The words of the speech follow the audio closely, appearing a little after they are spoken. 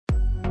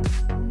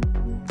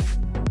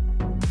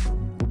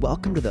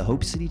Welcome to the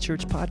Hope City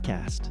Church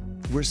podcast.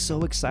 We're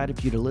so excited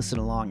for you to listen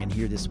along and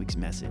hear this week's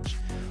message.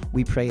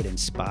 We pray it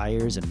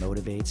inspires and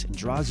motivates and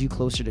draws you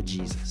closer to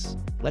Jesus.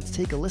 Let's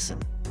take a listen.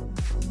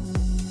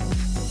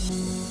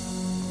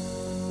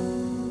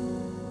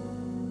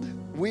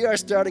 We are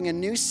starting a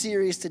new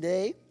series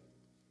today.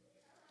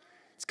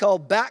 It's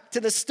called Back to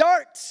the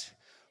Start.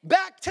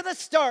 Back to the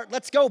start.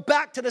 Let's go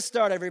back to the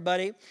start,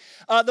 everybody.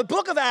 The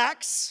book of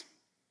Acts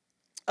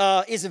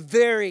is a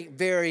very,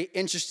 very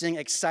interesting,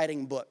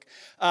 exciting book.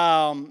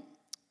 It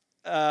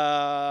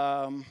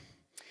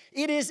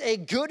is a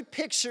good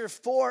picture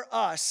for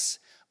us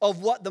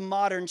of what the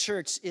modern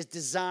church is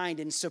designed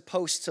and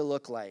supposed to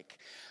look like.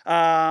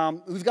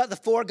 We've got the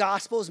four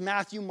Gospels,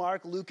 Matthew,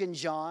 Mark, Luke, and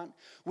John,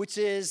 which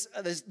is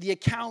the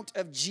account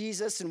of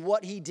Jesus and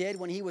what he did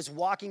when he was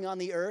walking on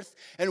the earth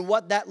and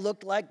what that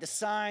looked like, the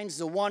signs,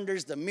 the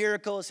wonders, the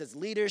miracles, his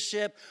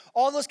leadership,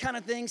 all those kind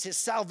of things, his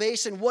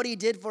salvation, what he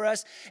did for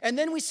us. And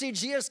then we see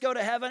Jesus go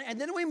to heaven, and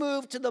then we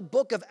move to the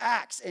book of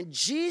Acts, and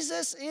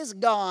Jesus is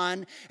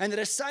gone, and the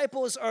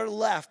disciples are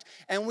left,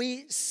 and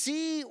we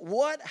see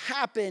what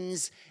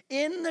happens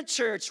in the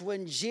church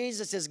when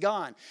Jesus is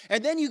gone.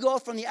 And then you go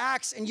from the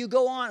Acts and you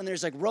go on, and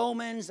there's like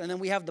Romans, and then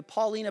we have the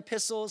Pauline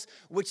epistles,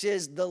 which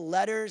is the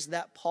letters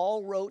that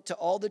Paul wrote to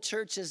all the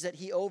churches that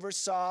he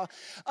oversaw.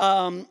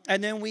 And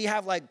then we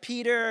have like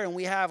Peter, and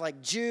we have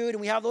like Jude,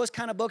 and we have those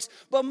kind of books.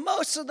 But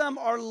most of them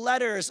are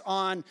letters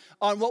on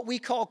what we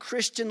call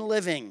Christian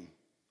living.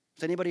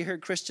 Has anybody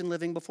heard Christian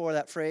living before,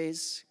 that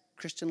phrase?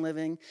 Christian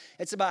living.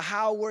 It's about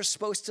how we're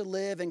supposed to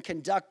live and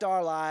conduct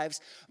our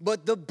lives.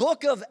 But the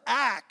book of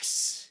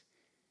Acts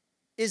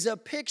is a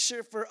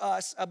picture for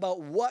us about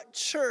what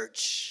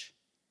church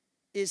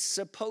is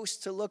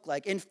supposed to look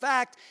like. In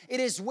fact,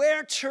 it is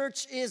where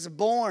church is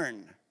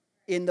born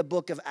in the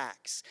book of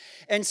Acts.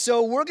 And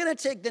so we're going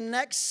to take the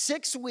next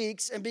 6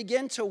 weeks and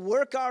begin to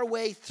work our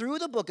way through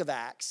the book of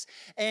Acts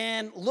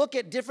and look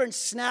at different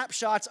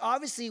snapshots.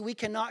 Obviously, we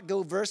cannot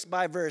go verse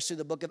by verse through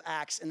the book of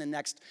Acts in the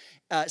next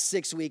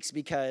 6 weeks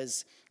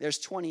because there's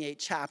 28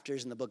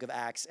 chapters in the book of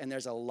Acts, and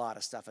there's a lot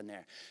of stuff in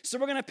there. So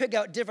we're going to pick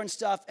out different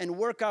stuff and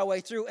work our way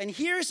through. And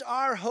here's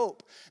our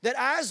hope, that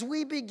as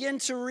we begin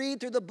to read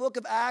through the book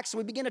of Acts, and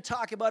we begin to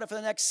talk about it for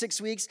the next 6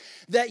 weeks,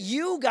 that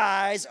you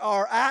guys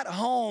are at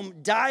home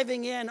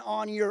diving in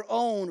on your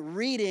own,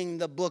 reading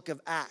the book of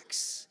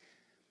Acts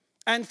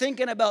and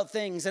thinking about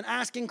things and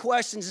asking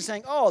questions and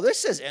saying, oh,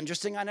 this is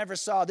interesting. I never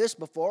saw this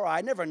before.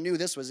 I never knew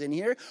this was in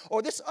here.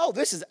 Or this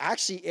is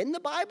actually in the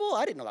Bible.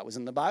 I didn't know that was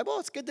in the Bible.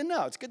 It's good to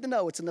know. It's good to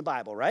know it's in the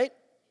Bible, right?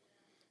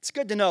 It's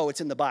good to know it's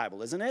in the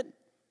Bible, isn't it?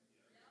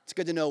 It's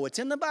good to know what's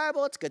in the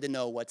Bible. It's good to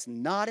know what's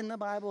not in the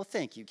Bible.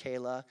 Thank you,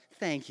 Kayla.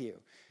 Thank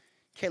you.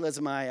 Kayla's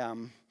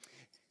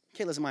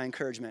my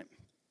encouragement.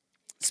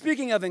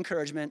 Speaking of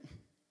encouragement,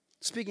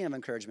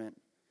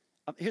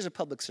 here's a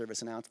public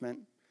service announcement.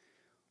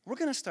 We're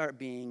going to start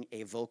being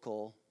a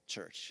vocal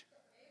church.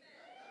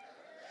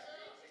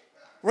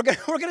 We're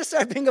going to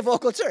start being a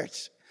vocal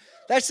church.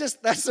 That's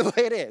the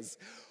way it is.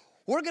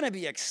 We're going to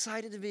be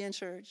excited to be in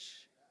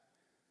church.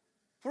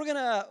 We're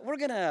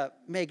going to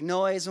make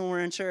noise when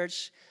we're in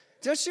church.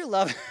 Don't you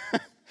love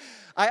it?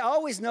 I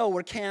always know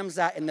where Cam's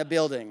at in the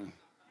building.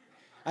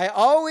 I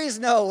always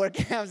know where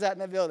Cam's at in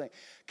the building.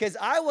 Because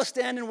I will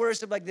stand in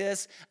worship like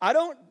this. I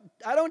don't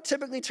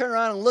typically turn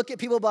around and look at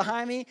people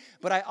behind me,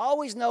 but I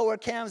always know where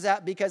Cam's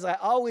at because I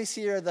always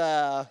hear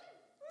the,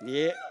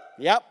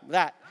 yep,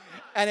 that.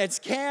 And it's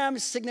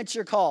Cam's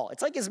signature call.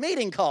 It's like his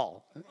meeting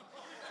call.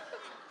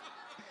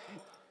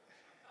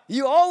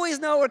 You always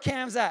know where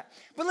Cam's at.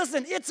 But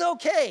listen, it's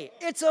okay.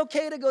 It's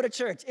okay to go to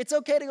church. It's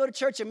okay to go to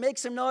church and make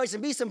some noise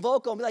and be some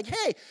vocal and be like,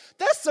 hey,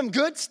 that's some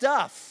good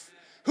stuff.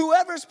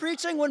 Whoever's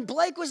preaching, when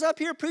Blake was up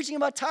here preaching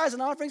about tithes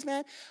and offerings,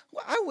 man,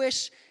 I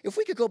wish, if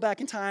we could go back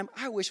in time,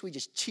 I wish we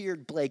just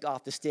cheered Blake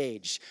off the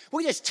stage.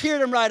 We just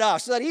cheered him right off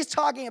so that he's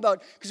talking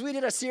about, because we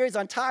did a series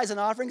on tithes and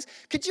offerings.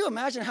 Could you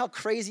imagine how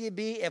crazy it'd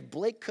be if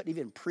Blake couldn't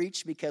even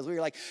preach because we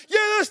were like,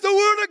 yeah, that's the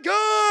word of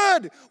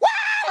God. Wow,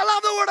 I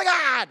love the word of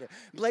God.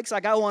 Blake's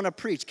like, I want to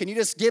preach. Can you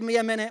just give me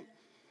a minute?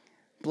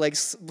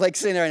 Blake's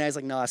sitting there and he's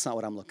like, no, that's not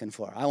what I'm looking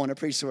for. I want to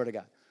preach the word of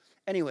God.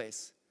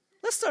 Anyways,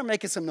 let's start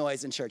making some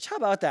noise in church. How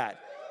about that?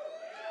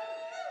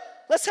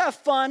 Let's have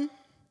fun.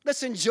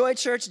 Let's enjoy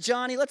church.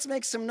 Johnny, let's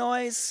make some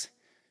noise.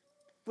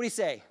 What do you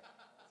say?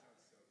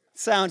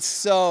 Sounds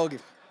so good.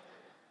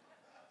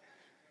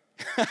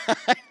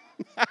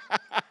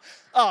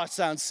 Oh, it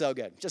sounds so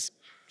good. Just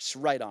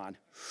right on.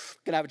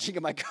 Gonna have a drink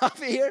of my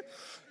coffee here.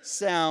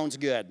 Sounds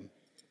good.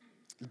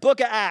 Book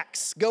of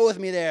Acts. Go with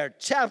me there.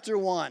 Chapter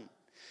 1.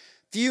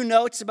 Few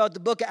notes about the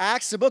book of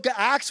Acts. The book of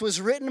Acts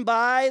was written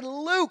by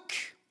Luke.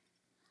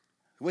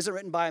 It wasn't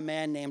written by a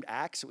man named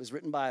Acts. It was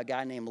written by a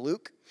guy named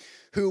Luke,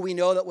 who we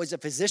know that was a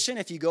physician.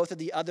 If you go through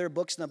the other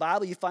books in the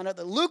Bible, you find out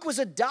that Luke was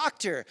a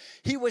doctor.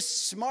 He was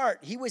smart.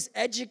 He was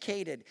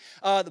educated.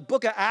 The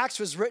book of Acts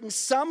was written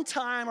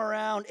sometime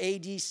around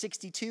AD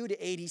 62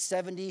 to AD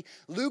 70.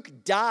 Luke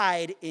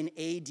died in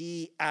AD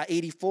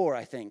 84,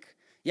 I think.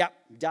 Yep,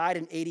 died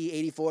in 80,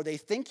 84. They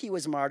think he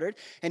was martyred.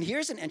 And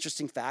here's an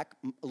interesting fact.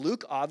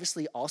 Luke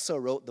obviously also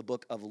wrote the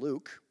book of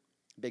Luke.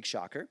 Big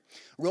shocker.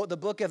 Wrote the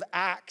book of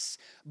Acts.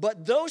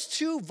 But those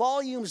two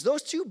volumes,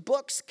 those two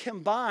books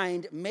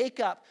combined make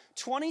up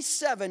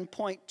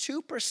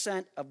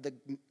 27.2%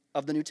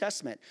 of the New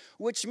Testament,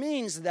 which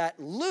means that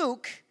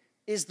Luke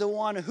is the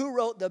one who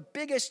wrote the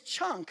biggest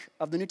chunk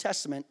of the New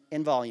Testament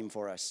in volume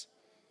for us.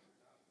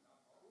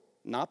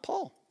 Not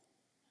Paul.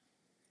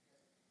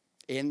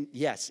 In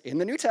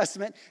the New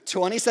Testament,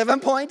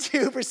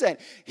 27.2%.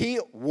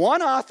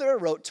 One author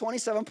wrote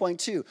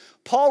 27.2.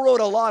 Paul wrote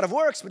a lot of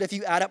works, but if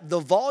you add up the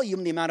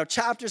volume, the amount of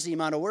chapters, the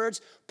amount of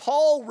words,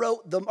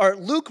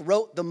 Luke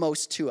wrote the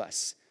most to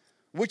us,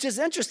 which is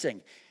interesting.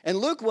 And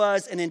Luke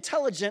was an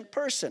intelligent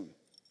person.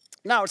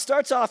 Now, it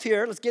starts off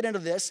here. Let's get into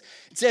this.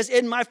 It says,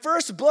 in my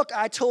first book,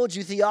 I told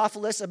you,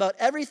 Theophilus, about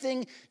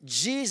everything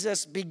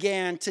Jesus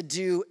began to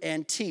do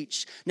and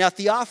teach. Now,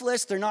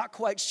 Theophilus, they're not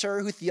quite sure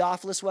who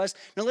Theophilus was.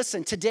 Now,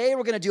 listen, today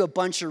we're going to do a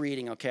bunch of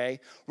reading, okay?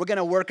 We're going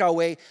to work our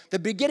way. The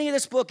beginning of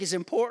this book is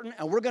important,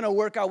 and we're going to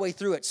work our way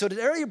through it. So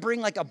today you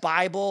bring like a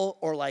Bible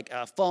or like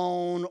a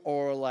phone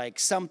or like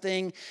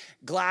something,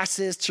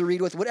 glasses to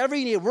read with, whatever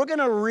you need. We're going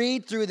to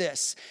read through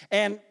this.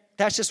 And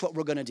that's just what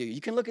we're going to do.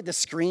 You can look at the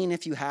screen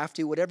if you have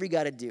to, whatever you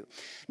got to do.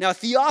 Now,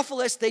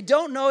 Theophilus, they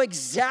don't know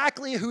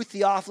exactly who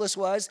Theophilus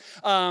was.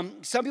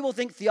 Some people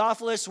think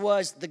Theophilus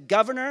was the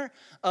governor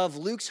of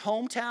Luke's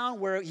hometown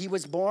where he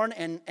was born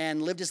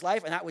and lived his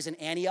life, and that was in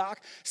Antioch.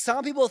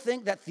 Some people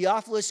think that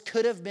Theophilus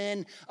could have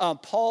been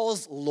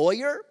Paul's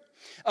lawyer.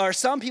 Or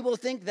some people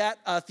think that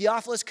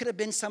Theophilus could have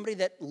been somebody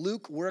that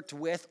Luke worked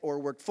with or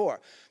worked for.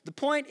 The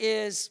point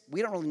is,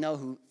 we don't really know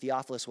who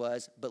Theophilus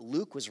was, but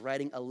Luke was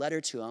writing a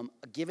letter to him,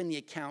 giving the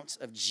accounts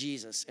of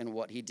Jesus and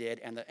what he did,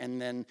 and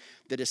then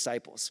the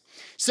disciples.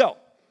 So,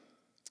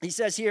 he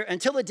says here,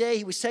 until the day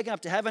he was taken up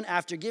to heaven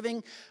after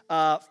giving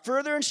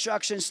further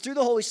instructions through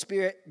the Holy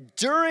Spirit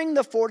during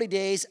the 40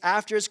 days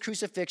after his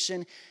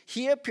crucifixion,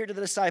 he appeared to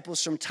the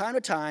disciples from time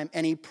to time,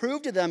 and he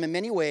proved to them in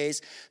many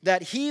ways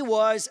that he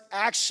was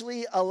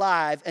actually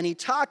alive, and he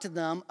talked to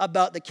them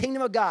about the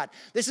kingdom of God.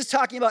 This is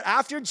talking about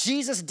after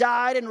Jesus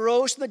died and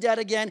rose from the dead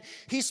again,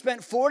 he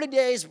spent 40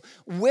 days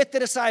with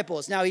the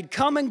disciples. Now, he'd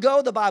come and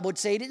go, the Bible would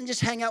say. He didn't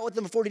just hang out with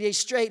them 40 days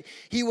straight.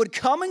 He would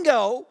come and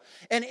go,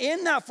 and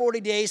in that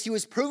 40 days, he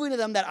was proving to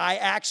them that I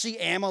actually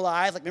am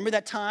alive. Like, remember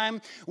that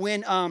time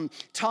when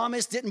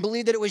Thomas didn't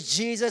believe that it was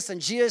Jesus, and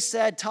Jesus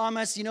said,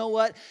 Thomas, you know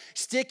what?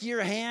 Stick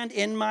your finger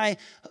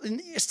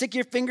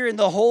in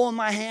the hole in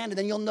my hand, and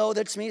then you'll know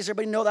that it's me. Does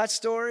everybody know that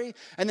story?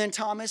 And then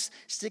Thomas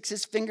sticks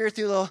his finger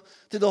through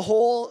the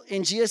hole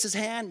in Jesus'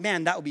 hand.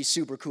 Man, that would be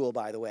super cool,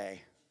 by the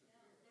way.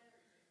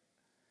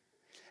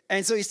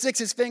 And so he sticks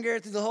his finger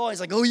through the hole. And he's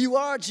like, oh, you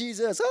are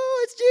Jesus.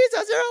 Oh, it's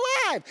Jesus.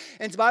 You're alive.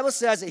 And the Bible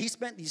says that he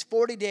spent these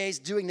 40 days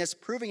doing this,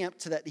 proving up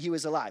to that he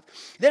was alive.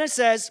 Then it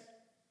says,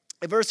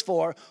 in verse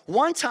 4,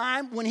 one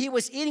time when he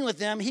was eating with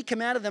them, he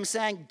commanded them,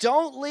 saying,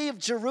 don't leave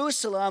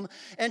Jerusalem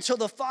until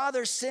the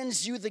Father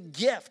sends you the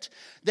gift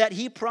that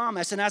he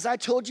promised. And as I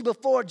told you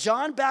before,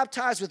 John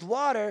baptized with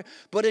water,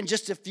 but in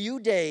just a few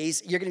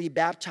days, you're going to be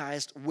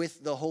baptized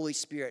with the Holy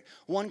Spirit.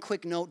 One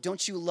quick note,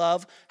 don't you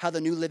love how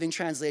the New Living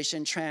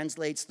Translation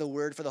translates the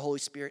word for the Holy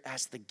Spirit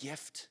as the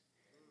gift?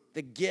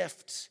 The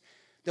gift.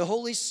 The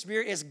Holy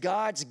Spirit is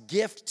God's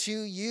gift to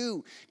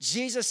you.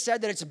 Jesus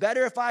said that it's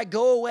better if I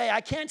go away. I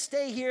can't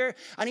stay here.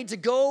 I need to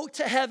go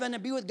to heaven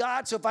and be with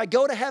God. So if I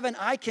go to heaven,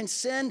 I can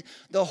send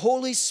the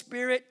Holy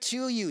Spirit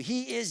to you.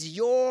 He is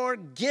your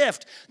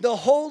gift. The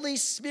Holy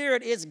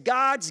Spirit is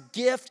God's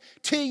gift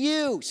to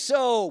you.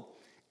 So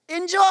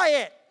enjoy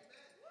it.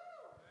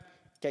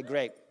 Okay,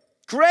 great.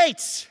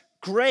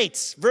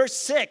 Great. Verse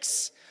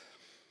 6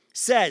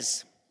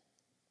 says,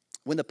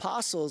 when the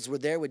apostles were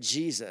there with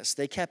Jesus,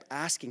 they kept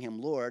asking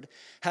him, Lord,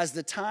 has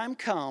the time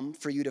come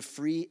for you to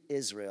free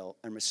Israel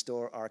and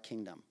restore our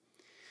kingdom?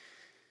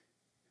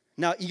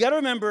 Now, you got to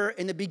remember,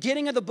 in the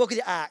beginning of the book of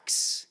the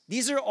Acts,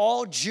 these are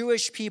all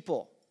Jewish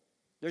people.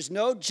 There's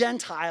no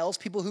Gentiles,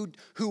 people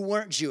who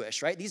weren't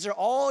Jewish, right? These are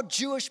all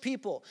Jewish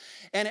people.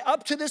 And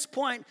up to this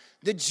point,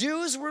 the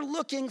Jews were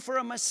looking for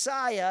a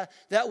Messiah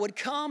that would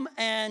come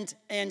and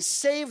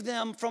save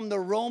them from the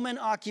Roman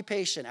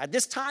occupation. At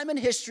this time in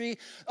history,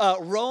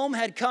 Rome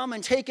had come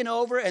and taken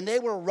over, and they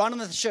were running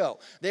the show.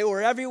 They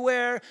were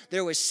everywhere.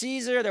 There was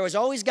Caesar. There was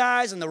always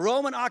guys, and the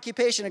Roman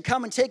occupation had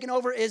come and taken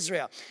over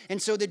Israel. And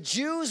so the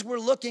Jews were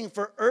looking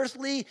for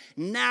earthly,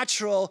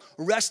 natural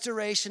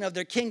restoration of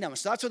their kingdom.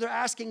 So that's what they're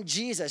asking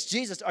Jesus.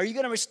 Jesus, are you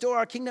going to restore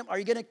our kingdom? Are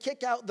you going to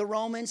kick out the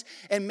Romans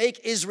and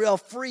make Israel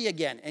free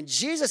again? And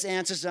Jesus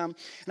answers them.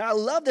 And I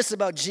love this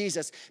about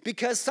Jesus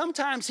because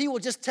sometimes he will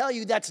just tell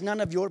you that's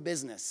none of your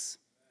business.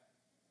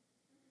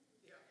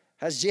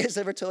 Has Jesus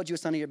ever told you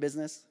it's none of your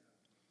business?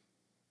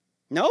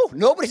 No,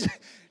 nobody's.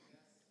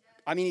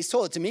 I mean, he's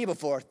told it to me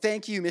before.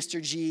 Thank you,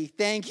 Mr. G.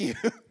 Thank you.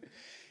 It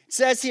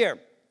says here,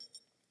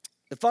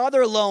 The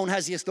Father alone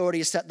has the authority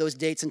to set those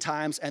dates and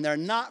times, and they're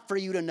not for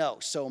you to know.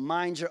 So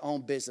mind your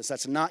own business.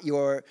 That's not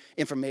your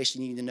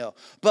information you need to know.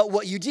 But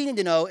what you do need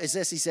to know is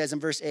this, he says in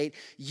verse 8,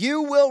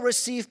 you will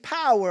receive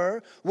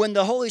power when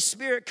the Holy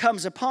Spirit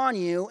comes upon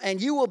you,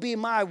 and you will be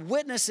my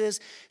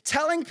witnesses,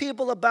 telling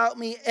people about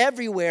me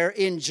everywhere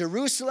in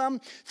Jerusalem,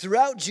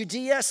 throughout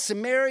Judea,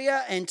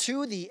 Samaria, and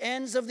to the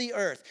ends of the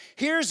earth.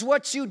 Here's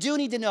what you do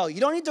need to know. You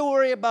don't need to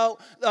worry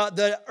about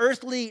the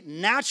earthly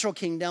natural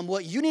kingdom.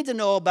 What you need to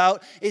know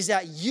about is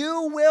that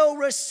you will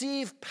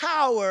receive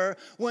power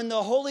when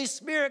the Holy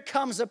Spirit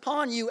comes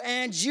upon you,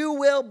 and you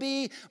will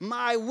be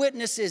my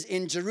witnesses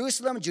in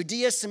Jerusalem,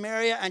 Judea,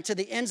 Samaria, and to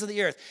the ends of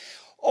the earth.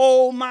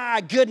 Oh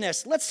my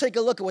goodness. Let's take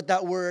a look at what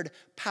that word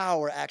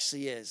power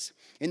actually is.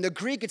 In the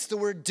Greek, it's the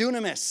word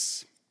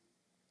dunamis.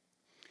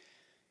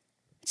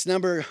 It's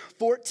number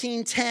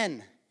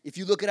 1410 if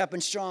you look it up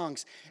in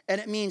Strong's, and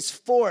it means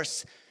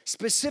force.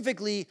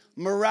 Specifically,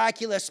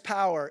 miraculous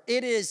power.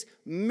 It is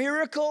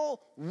miracle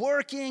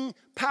working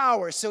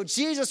power. So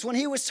Jesus, when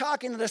he was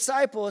talking to the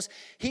disciples,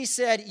 he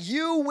said,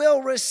 you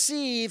will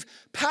receive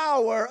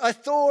power,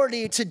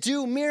 authority to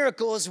do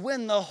miracles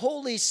when the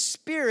Holy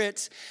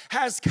Spirit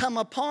has come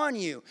upon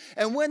you.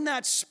 And when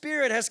that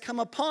Spirit has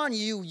come upon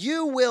you,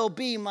 you will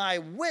be my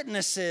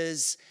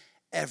witnesses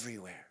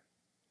everywhere.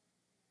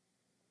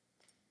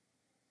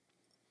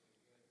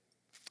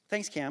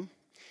 Thanks, Cam.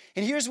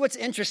 And here's what's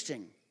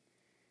interesting.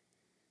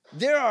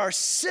 There are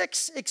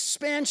 6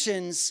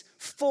 expansions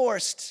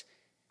forced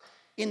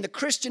in the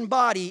Christian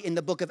body in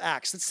the book of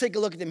Acts. Let's take a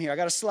look at them here. I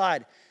got a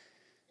slide.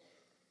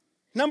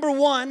 Number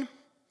 1,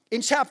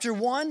 in chapter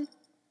 1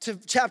 to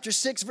chapter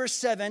 6, verse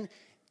 7,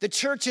 the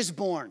church is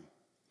born.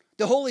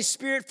 The Holy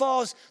Spirit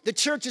falls, the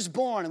church is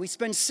born. And we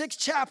spend 6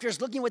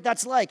 chapters looking at what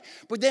that's like.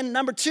 But then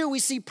number 2, we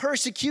see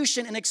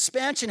persecution and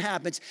expansion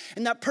happens.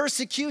 And that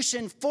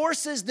persecution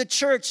forces the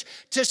church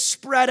to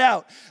spread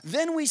out.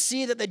 Then we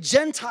see that the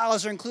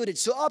Gentiles are included.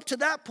 So up to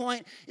that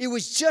point, it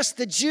was just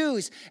the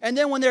Jews. And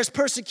then when there's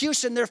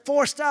persecution, they're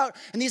forced out.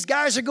 And these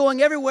guys are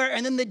going everywhere.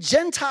 And then the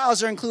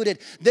Gentiles are included.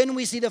 Then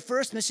we see the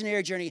first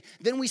missionary journey.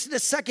 Then we see the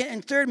second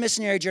and third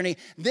missionary journey.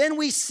 Then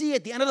we see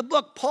at the end of the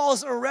book,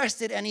 Paul's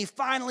arrested and he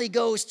finally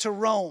goes to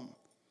Rome.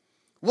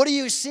 What are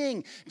you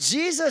seeing?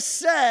 Jesus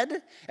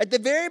said at the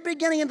very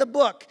beginning of the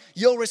book,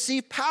 you'll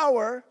receive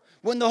power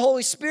when the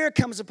Holy Spirit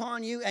comes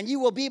upon you, and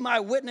you will be my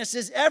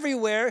witnesses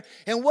everywhere.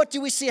 And what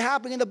do we see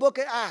happening in the book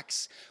of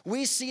Acts?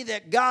 We see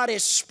that God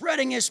is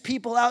spreading his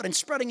people out and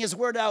spreading his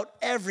word out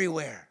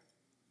everywhere.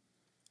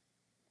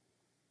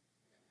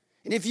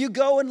 And if you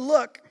go and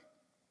look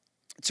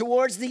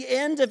towards the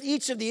end of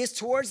each of these,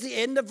 towards the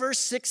end of verse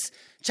 6,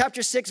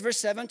 chapter 6, verse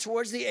 7,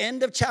 towards the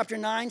end of chapter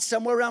 9,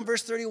 somewhere around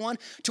verse 31,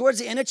 towards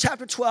the end of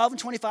chapter 12 and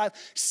 25,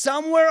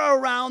 somewhere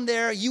around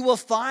there you will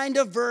find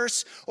a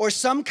verse or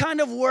some kind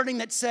of wording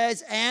that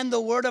says, and the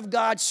word of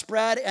God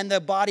spread and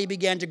the body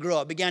began to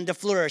grow, it began to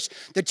flourish.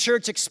 The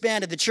church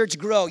expanded, the church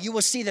grew. You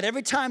will see that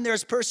every time there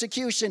is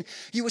persecution,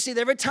 you will see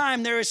that every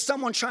time there is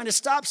someone trying to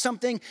stop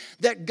something,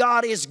 that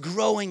God is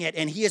growing it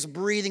and he is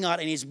breathing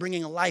out and he's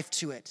bringing life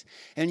to it.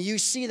 And you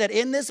see that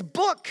in this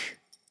book,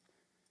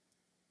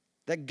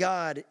 that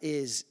God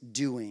is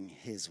doing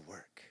his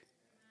work.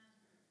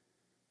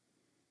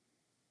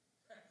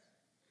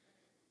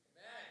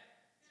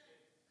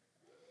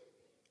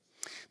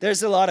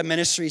 There's a lot of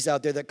ministries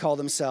out there that call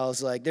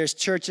themselves like, there's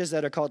churches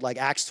that are called like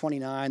Acts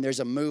 29. There's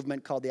a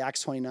movement called the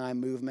Acts 29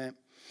 movement.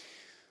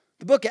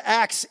 The book of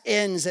Acts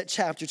ends at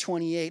chapter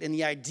 28, and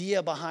the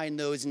idea behind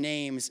those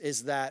names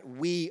is that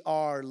we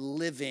are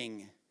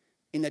living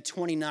in the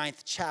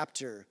 29th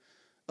chapter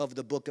of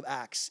the book of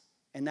Acts.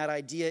 And that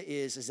idea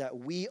is that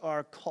we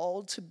are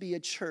called to be a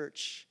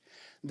church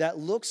that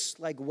looks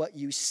like what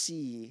you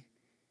see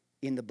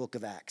in the book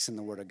of Acts in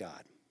the Word of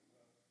God.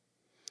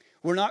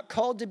 We're not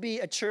called to be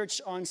a church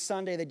on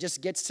Sunday that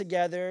just gets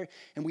together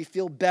and we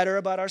feel better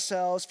about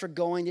ourselves for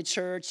going to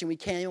church, and we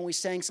came and we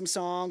sang some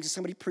songs and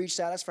somebody preached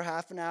at us for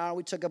half an hour.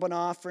 We took up an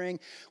offering.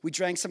 We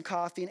drank some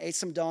coffee and ate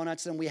some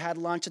donuts, and we had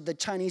lunch at the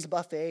Chinese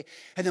buffet,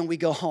 and then we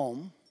go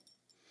home.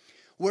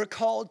 We're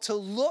called to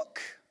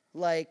look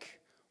like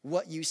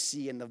what you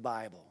see in the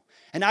Bible.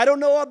 And I don't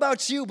know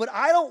about you, but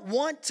I don't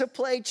want to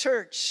play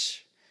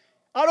church.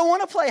 I don't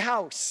want to play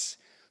house.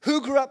 Who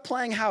grew up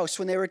playing house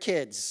when they were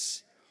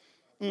kids?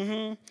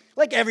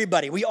 Like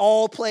everybody, we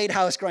all played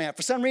house growing up.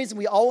 For some reason,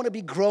 we all want to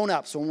be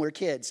grown-ups when we're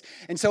kids.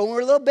 And so when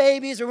we're little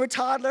babies, when we're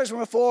toddlers, when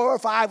we're 4 or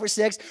 5 or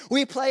 6,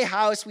 we play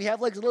house. We have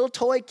like little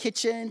toy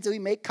kitchens. We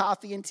make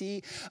coffee and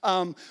tea.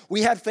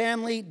 We had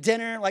family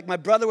dinner. Like my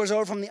brother was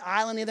over from the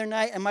island the other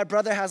night, and my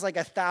brother has like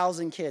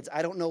 1,000 kids.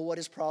 I don't know what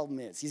his problem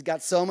is. He's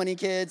got so many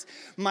kids.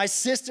 My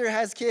sister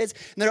has kids,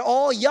 and they're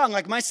all young.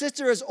 Like my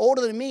sister is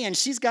older than me, and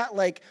she's got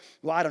like,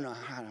 well, I don't know.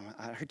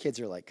 Her kids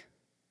are like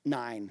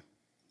 9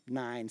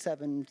 and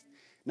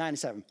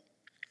 7.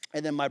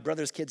 And then my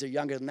brother's kids are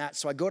younger than that.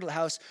 So I go to the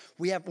house,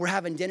 we're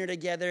having dinner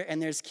together,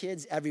 and there's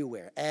kids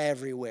everywhere.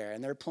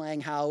 And they're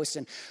playing house.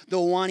 And the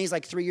one, he's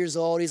like 3 years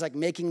old. He's like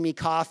making me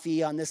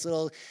coffee on this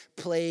little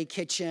play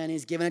kitchen.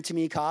 He's giving it to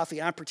me coffee,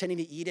 and I'm pretending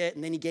to eat it.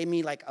 And then he gave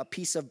me like a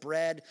piece of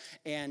bread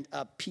and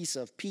a piece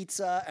of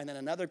pizza and then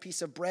another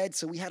piece of bread.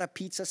 So we had a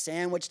pizza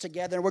sandwich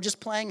together. We're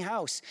just playing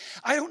house.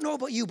 I don't know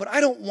about you, but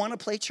I don't want to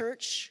play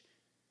church.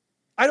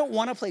 I don't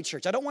want to play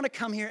church. I don't want to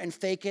come here and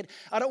fake it.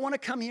 I don't want to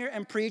come here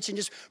and preach and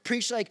just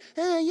preach like,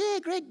 yeah,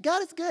 great,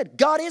 God is good.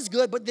 God is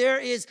good, but there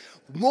is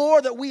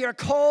more that we are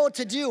called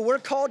to do. We're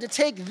called to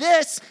take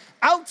this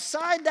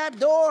outside that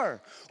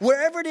door.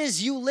 Wherever it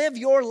is you live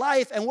your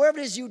life and wherever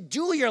it is you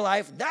do your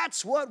life,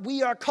 that's what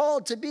we are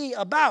called to be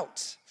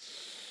about.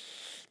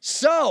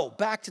 So,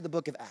 back to the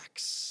book of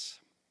Acts.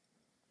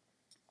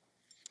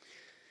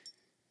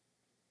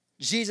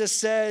 Jesus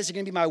says, you're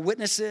going to be my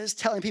witnesses,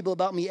 telling people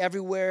about me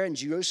everywhere in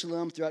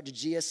Jerusalem, throughout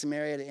Judea,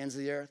 Samaria, to the ends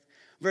of the earth.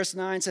 Verse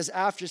 9 says,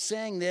 after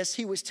saying this,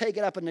 he was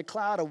taken up in the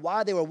cloud, and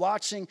while they were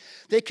watching,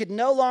 they could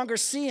no longer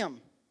see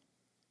him.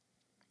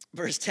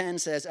 Verse 10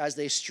 says, as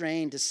they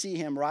strained to see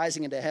him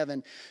rising into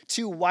heaven,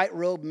 2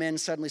 white-robed men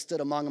suddenly stood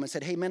among them and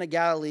said, hey, men of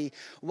Galilee,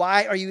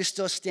 why are you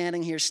still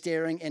standing here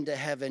staring into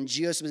heaven?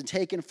 Jesus has been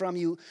taken from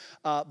you,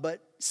 but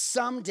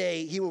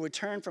someday he will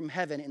return from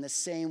heaven in the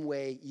same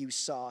way you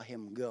saw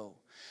him go.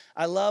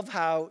 I love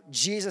how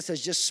Jesus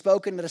has just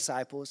spoken to the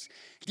disciples,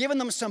 given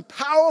them some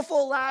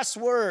powerful last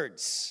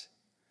words.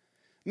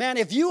 Man,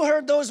 if you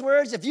heard those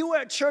words, if you were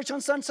at church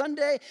on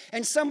Sunday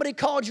and somebody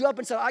called you up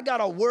and said, I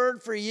got a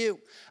word for you.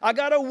 I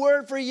got a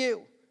word for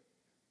you.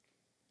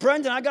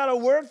 Brendan, I got a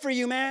word for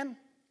you, man.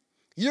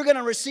 You're going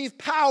to receive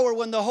power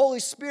when the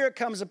Holy Spirit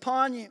comes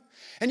upon you.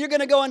 And you're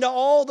going to go into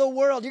all the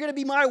world. You're going to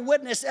be my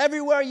witness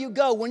everywhere you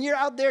go. When you're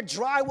out there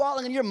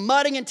drywalling and you're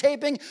mudding and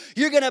taping,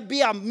 you're going to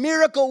be a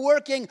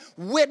miracle-working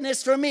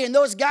witness for me. And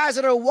those guys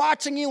that are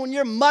watching you when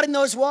you're mudding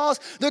those walls,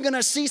 they're going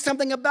to see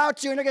something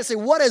about you. And they're going to say,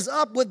 what is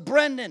up with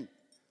Brendan?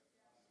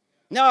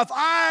 Now, if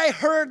I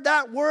heard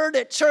that word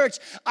at church,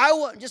 I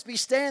wouldn't just be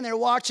standing there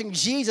watching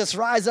Jesus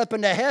rise up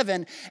into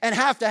heaven and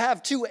have to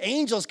have 2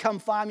 angels come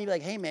find me and be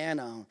like, hey, man,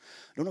 I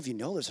don't know if you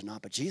know this or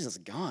not, but Jesus is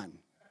gone.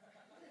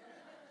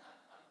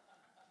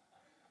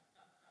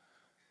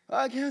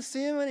 I can't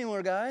see him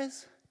anymore,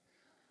 guys.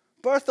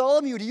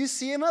 Bartholomew, do you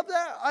see him up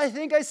there? I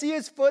think I see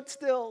his foot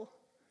still.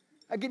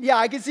 I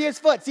can see his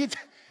foot.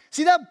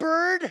 See that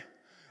bird?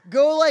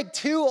 Go like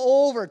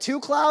 2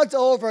 clouds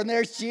over, and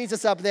there's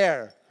Jesus up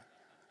there.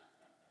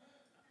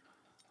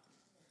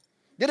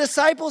 The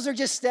disciples are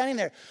just standing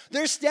there.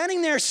 They're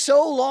standing there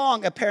so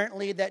long,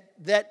 apparently,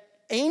 that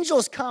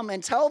angels come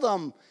and tell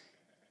them,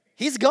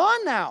 he's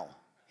gone now.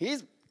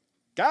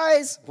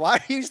 Guys, why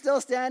are you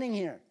still standing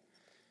here?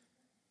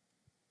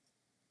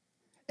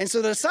 And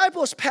so the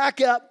disciples pack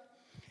up,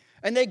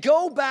 and they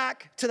go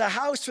back to the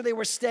house where they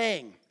were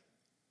staying.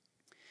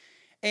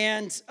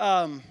 And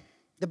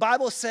the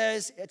Bible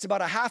says it's about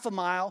a half a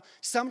mile.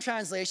 Some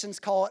translations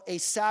call it a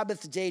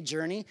Sabbath day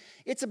journey.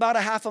 It's about a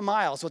half a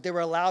mile. It's what they were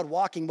allowed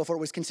walking before it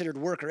was considered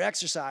work or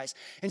exercise.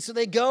 And so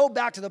they go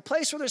back to the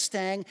place where they're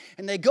staying,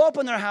 and they go up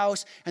in their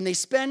house, and they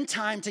spend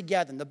time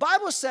together. And the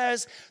Bible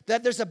says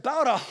that there's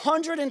about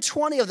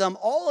 120 of them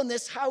all in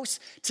this house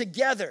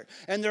together.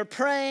 And they're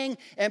praying,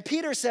 and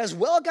Peter says,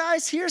 well,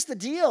 guys, here's the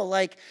deal.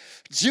 Like,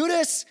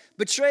 Judas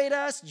betrayed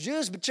us.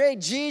 Judas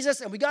betrayed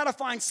Jesus, and we got to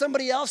find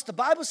somebody else. The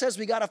Bible says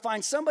we got to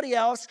find somebody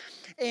else.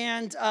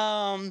 And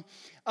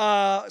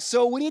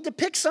so we need to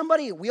pick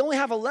somebody. We only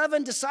have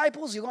 11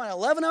 disciples. You want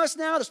 11 of us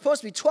now? There's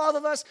supposed to be 12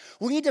 of us.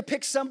 We need to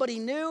pick somebody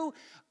new.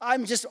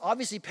 I'm just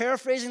obviously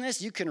paraphrasing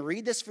this. You can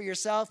read this for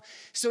yourself.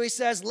 So he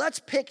says, let's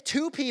pick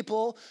 2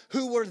 people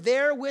who were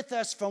there with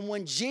us from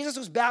when Jesus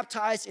was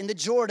baptized in the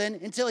Jordan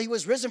until he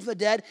was risen from the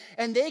dead,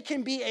 and they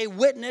can be a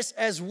witness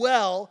as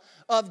well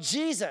of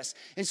Jesus.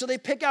 And so they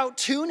pick out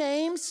 2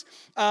 names,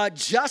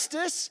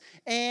 Justus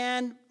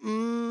and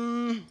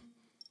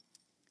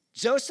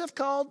Joseph,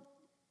 called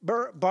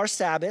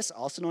Barsabbas,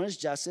 also known as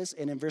Justus,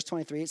 and in verse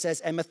 23 it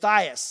says, and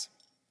Matthias.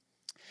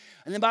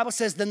 And the Bible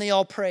says, then they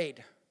all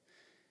prayed.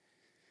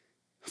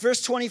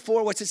 Verse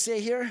 24, what's it say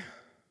here? It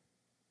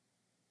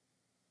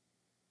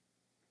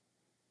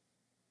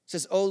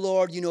says, O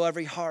Lord, you know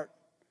every heart.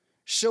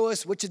 Show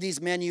us which of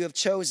these men you have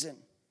chosen.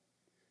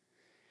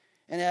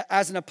 And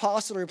as an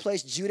apostle,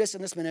 replace Judas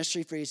in this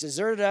ministry, for he's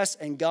deserted us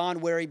and gone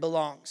where he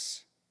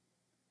belongs.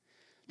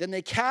 Then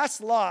they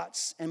cast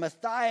lots, and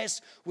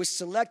Matthias was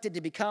selected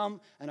to become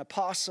an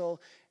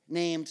apostle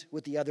named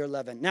with the other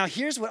 11. Now,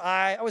 here's what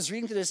I was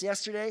reading through this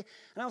yesterday,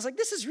 and I was like,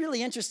 this is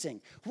really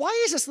interesting.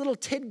 Why is this little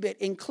tidbit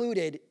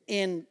included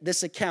in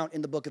this account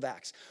in the book of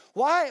Acts?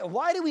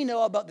 Why do we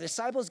know about the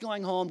disciples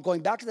going home,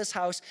 going back to this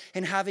house,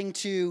 and having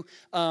to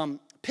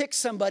pick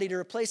somebody to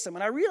replace them?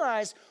 And I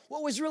realized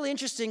what was really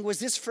interesting was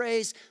this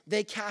phrase,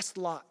 they cast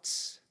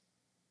lots.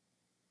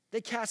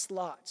 They cast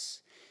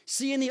lots.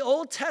 See, in the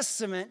Old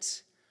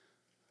Testament,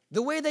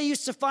 The way they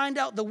used to find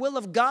out the will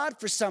of God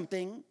for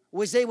something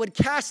was they would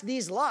cast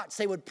these lots.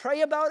 They would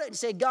pray about it and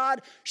say,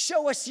 God,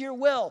 show us your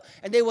will.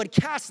 And they would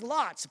cast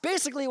lots.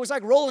 Basically, it was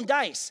like rolling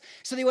dice.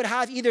 So they would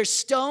have either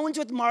stones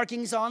with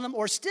markings on them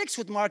or sticks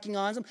with marking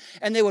on them.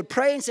 And they would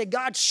pray and say,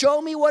 God,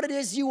 show me what it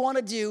is you want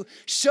to do.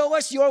 Show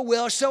us your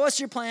will. Show us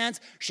your plans.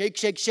 Shake,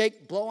 shake,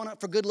 shake, blow on it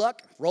for good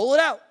luck. Roll it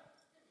out.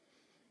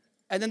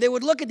 And then they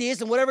would look at these,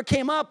 and whatever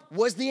came up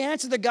was the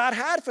answer that God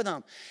had for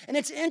them. And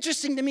it's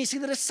interesting to me. See,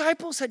 the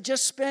disciples had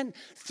just spent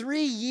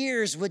 3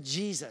 years with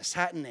Jesus,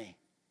 hadn't they?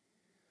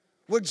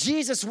 Where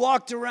Jesus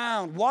walked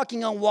around,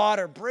 walking on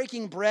water,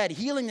 breaking bread,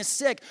 healing the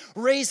sick,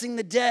 raising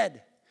the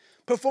dead,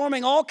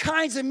 performing all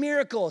kinds of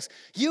miracles.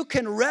 You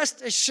can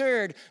rest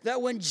assured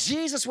that when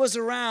Jesus was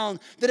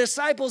around, the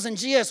disciples and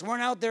Jesus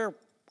weren't out there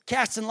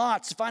casting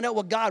lots to find out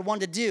what God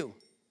wanted to do.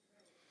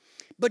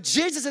 But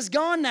Jesus is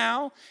gone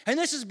now, and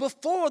this is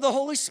before the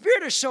Holy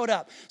Spirit has showed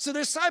up. So the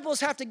disciples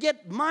have to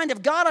get mind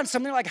of God on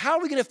something. Like, how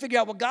are we going to figure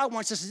out what God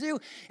wants us to do?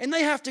 And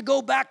they have to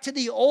go back to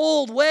the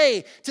old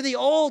way, to the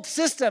old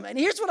system. And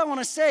here's what I want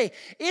to say.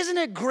 Isn't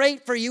it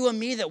great for you and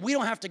me that we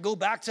don't have to go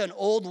back to an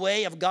old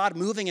way of God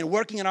moving and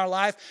working in our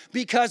life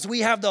because we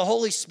have the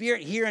Holy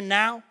Spirit here and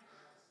now?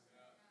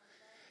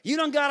 You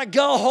don't got to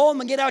go home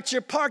and get out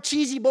your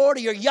Parcheesi board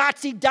or your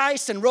Yahtzee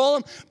dice and roll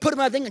them, put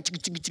them on the thing,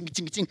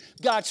 and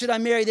God, should I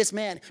marry this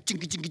man?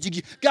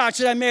 God,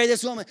 should I marry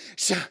this woman?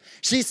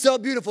 She's so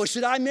beautiful.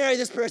 Should I marry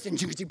this person?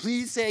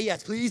 Please say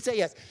yes. Please say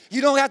yes.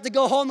 You don't have to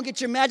go home and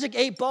get your magic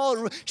 8-ball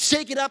and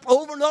shake it up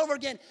over and over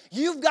again.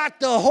 You've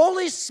got the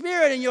Holy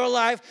Spirit in your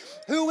life,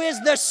 who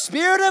is the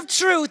Spirit of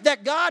truth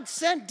that God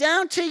sent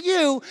down to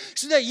you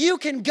so that you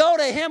can go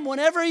to him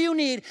whenever you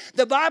need.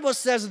 The Bible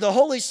says the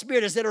Holy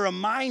Spirit is there to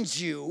remind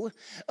you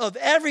of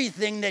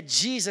everything that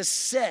Jesus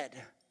said.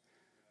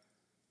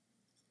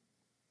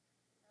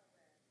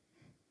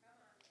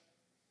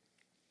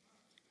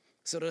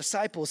 So the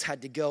disciples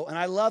had to go.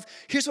 And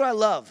here's what I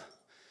love.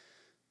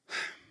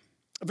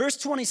 Verse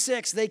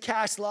 26, they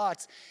cast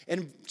lots.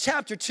 And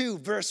chapter 2,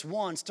 verse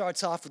 1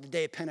 starts off with the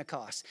day of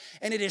Pentecost.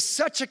 And it is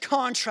such a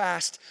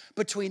contrast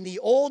between the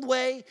old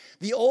way,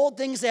 the old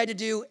things they had to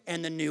do,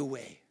 and the new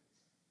way.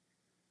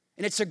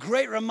 And it's a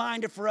great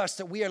reminder for us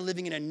that we are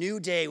living in a new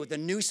day with a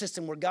new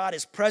system where God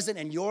is present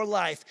in your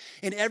life.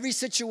 In every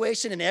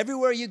situation and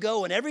everywhere you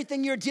go and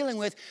everything you're dealing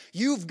with,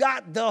 you've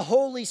got the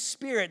Holy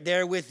Spirit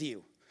there with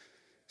you.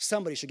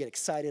 Somebody should get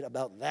excited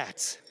about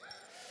that.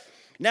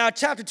 Now,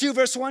 chapter 2,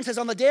 verse 1 says,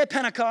 on the day of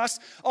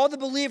Pentecost, all the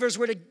believers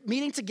were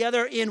meeting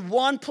together in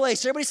one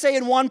place. Everybody say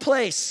in one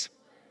place.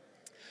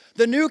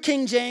 The New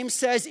King James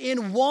says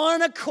in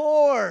one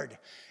accord.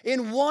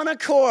 In one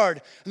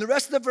accord. And the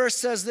rest of the verse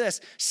says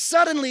this.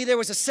 Suddenly there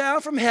was a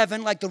sound from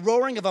heaven like the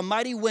roaring of a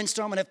mighty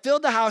windstorm, and it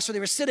filled the house where they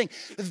were sitting.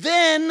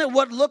 Then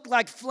what looked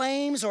like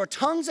flames or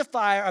tongues of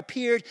fire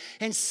appeared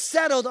and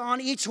settled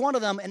on each one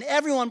of them. And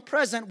everyone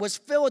present was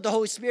filled with the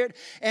Holy Spirit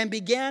and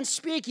began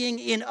speaking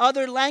in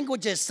other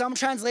languages. Some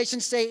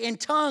translations say in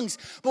tongues.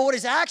 But what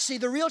is actually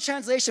the real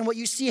translation, what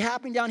you see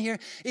happening down here,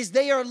 is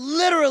they are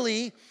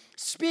literally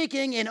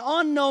speaking in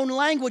unknown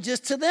languages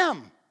to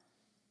them.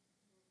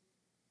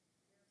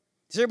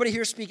 Does everybody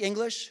here speak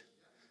English?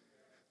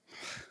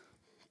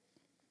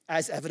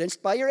 As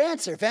evidenced by your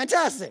answer.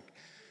 Fantastic.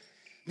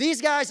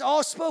 These guys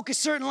all spoke a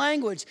certain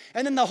language,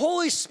 and then the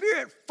Holy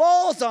Spirit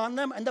falls on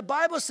them, and the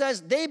Bible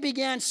says they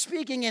began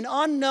speaking in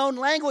unknown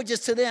languages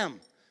to them.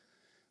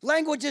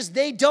 Languages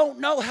they don't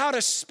know how to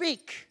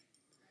speak.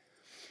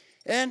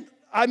 And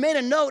I made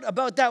a note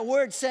about that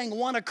word saying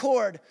one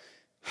accord.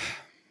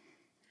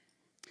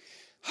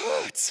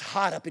 It's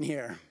hot up in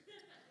here.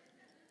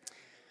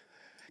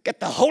 Get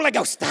the Holy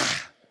Ghost.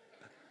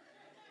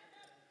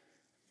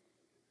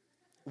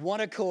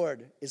 One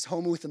accord is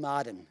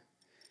homouthamadon.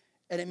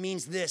 And it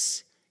means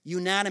this,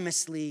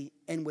 unanimously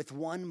and with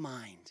one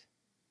mind.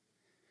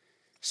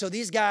 So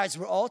these guys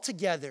were all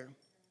together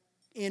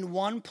in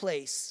one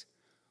place,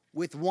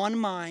 with one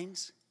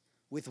mind,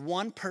 with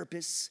one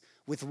purpose,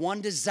 with one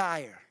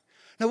desire.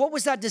 Now, what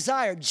was that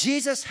desire?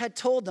 Jesus had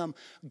told them,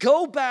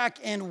 go back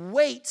and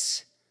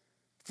wait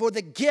for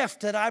the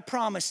gift that I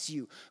promised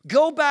you.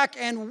 Go back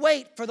and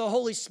wait for the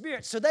Holy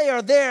Spirit. So they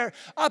are there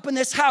up in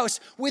this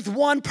house with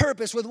one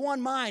purpose, with one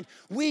mind.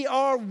 We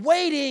are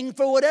waiting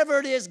for whatever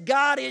it is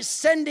God is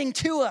sending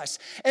to us.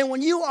 And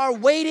when you are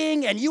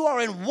waiting and you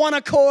are in one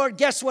accord,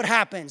 guess what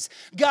happens?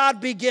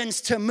 God begins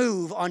to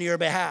move on your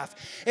behalf.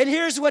 And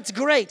here's what's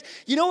great.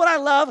 You know what I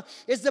love?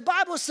 Is the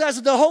Bible says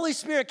that the Holy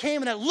Spirit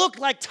came and it looked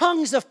like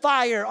tongues of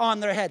fire on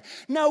their head.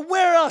 Now,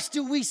 where else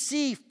do we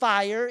see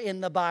fire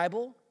in the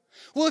Bible?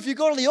 Well, if you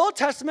go to the Old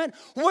Testament,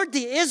 weren't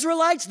the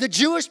Israelites, the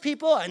Jewish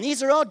people, and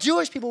these are all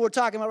Jewish people we're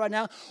talking about right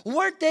now,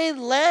 weren't they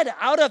led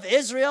out of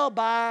Israel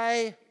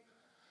by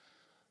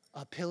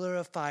a pillar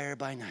of fire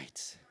by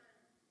night?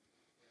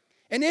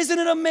 And isn't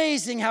it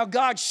amazing how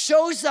God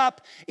shows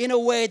up in a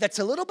way that's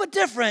a little bit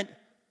different,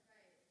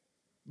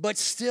 but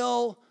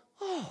still,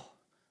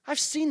 I've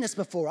seen this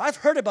before. I've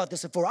heard about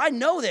this before. I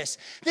know this.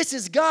 This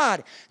is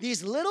God.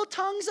 These little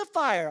tongues of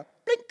fire,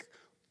 blink,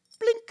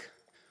 blink,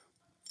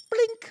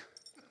 blink,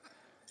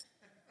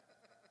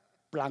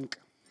 blank.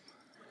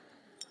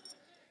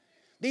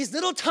 These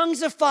little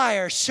tongues of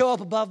fire show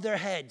up above their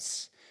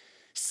heads,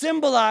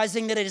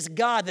 symbolizing that it is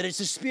God, that it's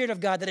the Spirit of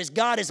God, that is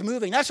God is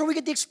moving. That's where we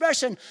get the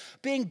expression,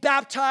 being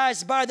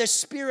baptized by the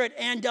Spirit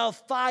and of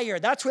fire.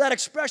 That's where that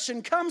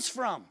expression comes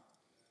from.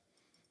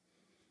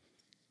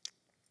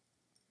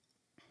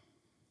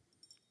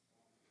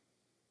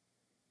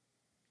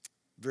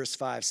 Verse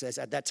 5 says,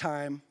 at that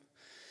time,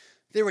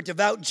 there were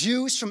devout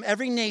Jews from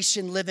every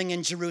nation living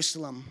in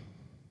Jerusalem.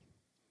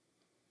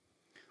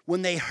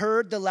 When they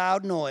heard the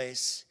loud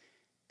noise,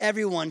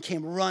 everyone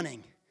came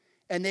running,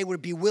 and they were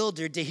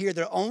bewildered to hear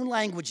their own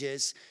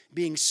languages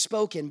being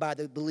spoken by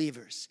the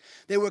believers.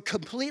 They were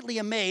completely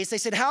amazed. They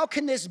said, how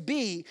can this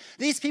be?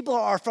 These people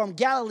are from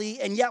Galilee,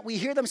 and yet we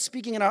hear them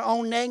speaking in our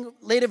own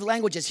native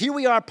languages. Here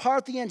we are,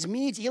 Parthians,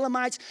 Medes,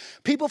 Elamites,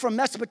 people from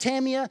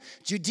Mesopotamia,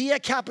 Judea,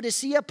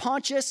 Cappadocia,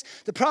 Pontus,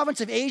 the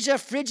province of Asia,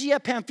 Phrygia,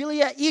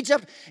 Pamphylia,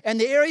 Egypt, and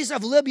the areas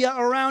of Libya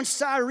around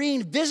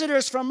Cyrene,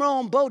 visitors from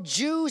Rome, both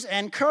Jews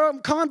and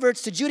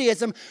converts to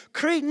Judaism,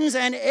 Cretans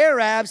and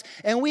Arabs,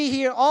 and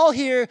we all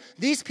hear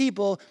these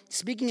people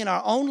speaking in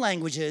our own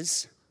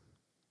languages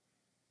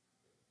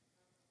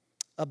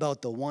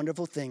about the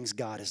wonderful things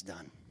God has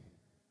done.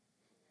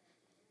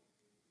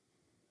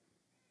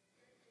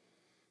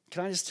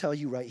 Can I just tell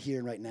you right here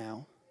and right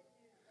now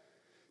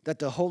that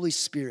the Holy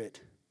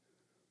Spirit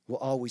will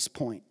always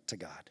point to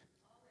God.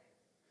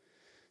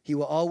 He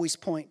will always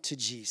point to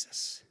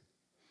Jesus.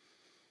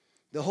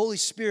 The Holy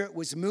Spirit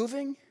was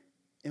moving,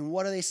 and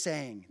what are they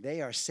saying?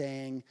 They are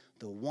saying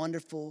the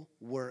wonderful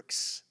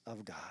works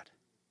of God.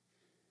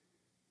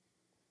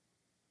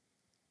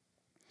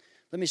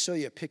 Let me show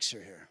you a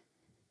picture here.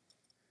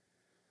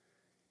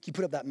 Can you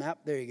put up that map?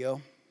 There you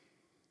go.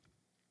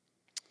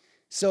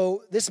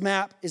 So this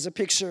map is a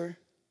picture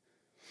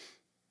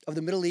of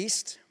the Middle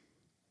East,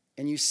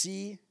 and you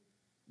see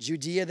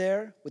Judea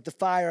there with the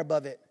fire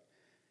above it.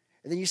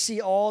 And then you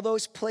see all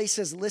those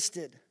places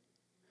listed.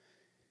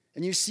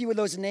 And you see where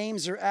those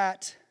names are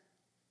at.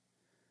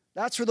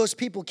 That's where those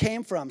people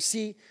came from.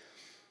 See,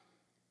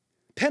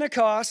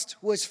 Pentecost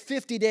was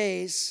 50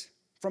 days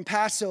from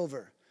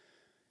Passover.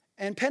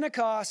 And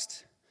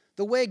Pentecost,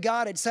 the way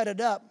God had set it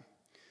up,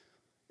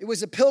 it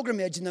was a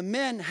pilgrimage, and the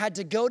men had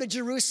to go to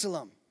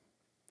Jerusalem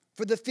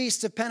for the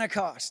Feast of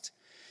Pentecost.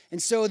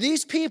 And so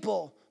these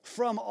people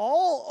from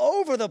all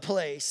over the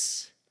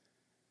place,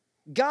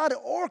 God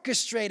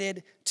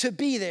orchestrated to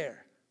be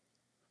there.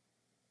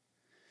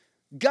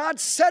 God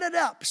set it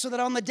up so that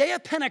on the day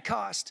of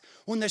Pentecost,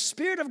 when the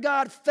Spirit of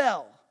God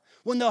fell,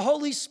 when the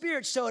Holy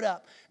Spirit showed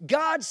up,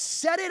 God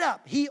set it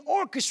up. He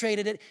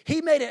orchestrated it.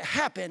 He made it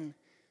happen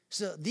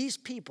so that these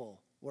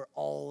people were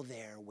all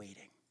there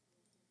waiting.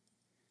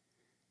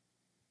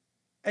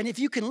 And if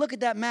you can look at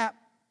that map,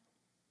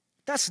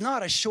 that's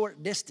not a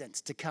short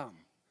distance to come.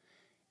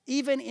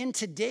 Even in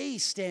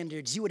today's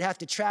standards, you would have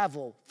to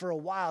travel for a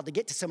while to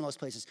get to some of those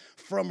places.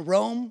 From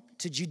Rome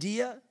to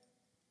Judea,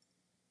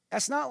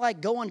 that's not like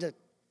going to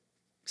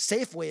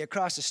Safeway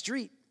across the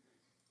street.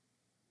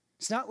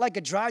 It's not like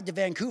a drive to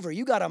Vancouver.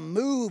 You got to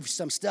move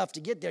some stuff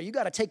to get there. You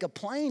got to take a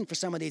plane for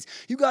some of these.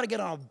 You got to get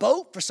on a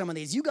boat for some of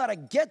these. You got to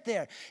get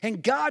there.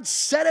 And God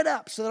set it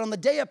up so that on the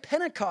day of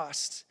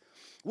Pentecost,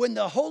 when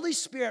the Holy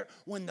Spirit,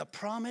 when the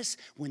promise,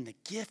 when the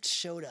gift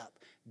showed up,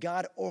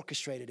 God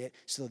orchestrated it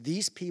so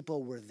these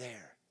people were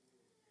there.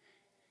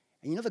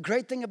 And you know the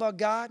great thing about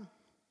God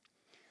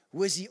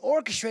was He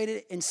orchestrated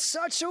it in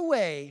such a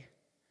way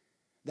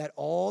that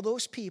all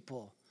those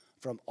people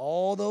from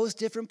all those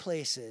different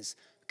places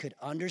could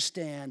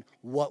understand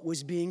what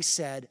was being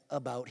said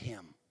about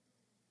Him.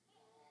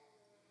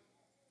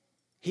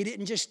 He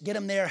didn't just get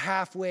them there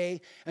halfway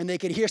and they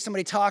could hear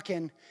somebody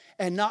talking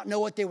and not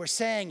know what they were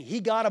saying. He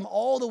got them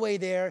all the way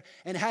there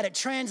and had it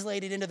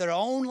translated into their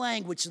own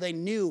language so they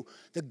knew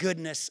the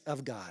goodness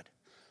of God.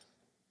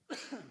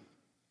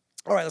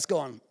 All right, let's go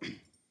on.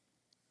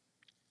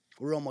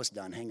 We're almost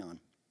done. Hang on.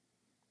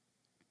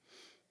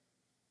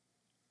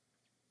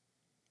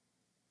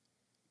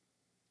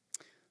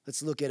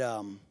 Let's look at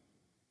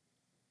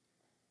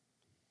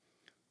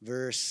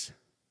verse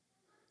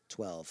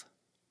 12.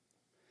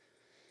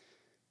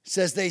 It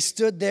says, they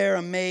stood there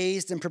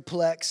amazed and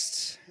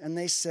perplexed, and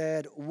they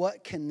said,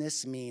 what can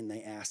this mean?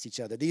 They asked each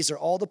other. These are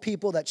all the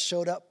people that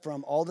showed up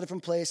from all the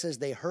different places.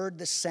 They heard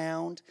the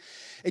sound.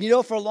 And you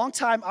know, for a long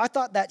time, I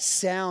thought that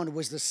sound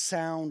was the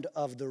sound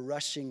of the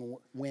rushing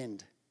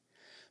wind.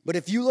 But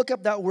if you look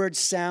up that word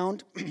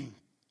sound,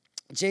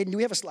 Jaden, do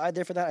we have a slide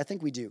there for that? I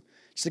think we do.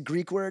 It's a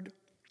Greek word.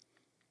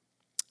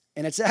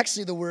 And it's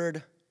actually the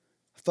word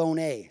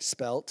phone,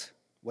 spelt,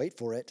 wait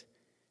for it,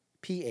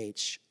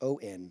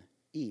 Phone.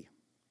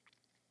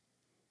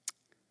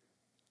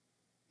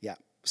 Yeah.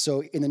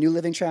 So in the New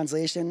Living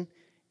Translation,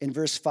 in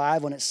verse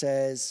 5, when it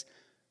says,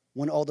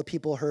 when all the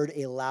people heard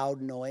a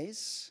loud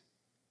noise,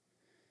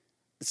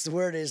 the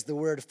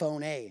word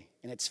phone, and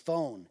it's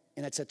phone,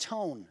 and it's a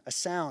tone, a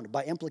sound,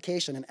 by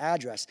implication, an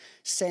address,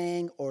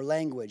 saying or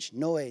language,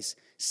 noise,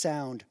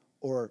 sound,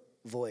 or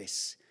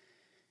voice.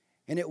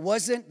 And it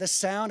wasn't the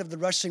sound of the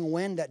rushing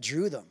wind that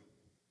drew them.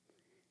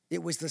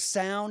 It was the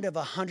sound of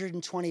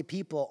 120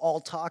 people all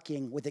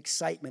talking with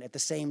excitement at the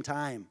same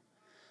time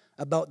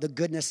about the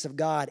goodness of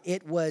God.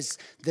 It was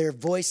their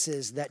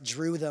voices that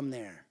drew them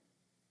there.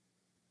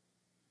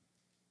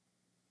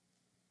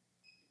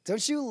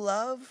 Don't you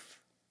love?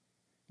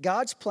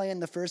 God's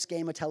playing the first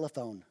game of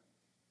telephone.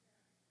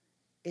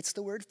 It's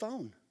the word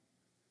phone.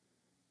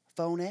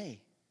 Phone A.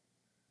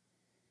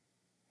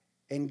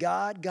 And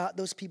God got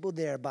those people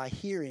there by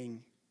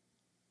hearing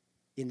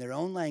in their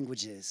own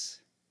languages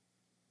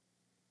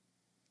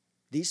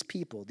these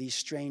people, these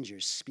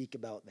strangers, speak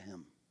about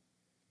him.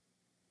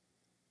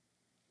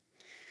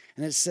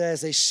 And it says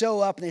they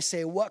show up and they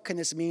say, what can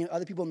this mean?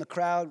 Other people in the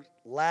crowd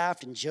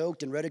laughed and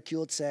joked and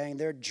ridiculed, saying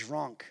they're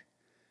drunk.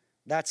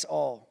 That's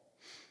all.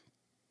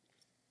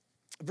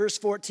 Verse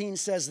 14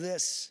 says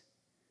this.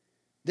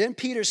 Then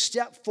Peter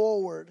stepped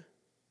forward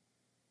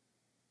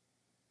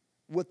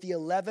with the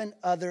 11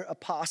 other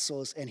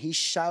apostles, and he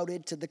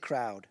shouted to the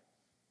crowd.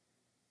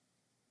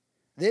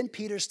 Then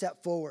Peter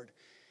stepped forward.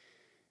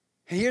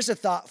 And here's a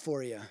thought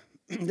for you.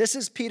 This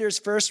is Peter's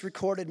first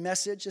recorded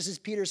message. This is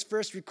Peter's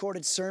first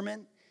recorded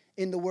sermon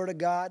in the Word of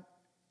God.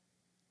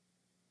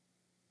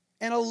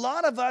 And a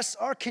lot of us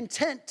are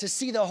content to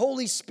see the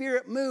Holy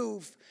Spirit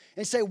move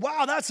and say,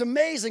 wow, that's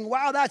amazing.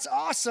 Wow, that's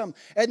awesome.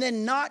 And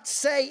then not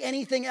say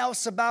anything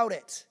else about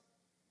it.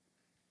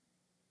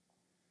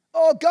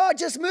 Oh, God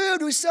just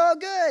moved. It was so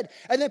good.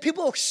 And then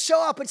people will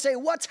show up and say,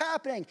 what's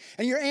happening?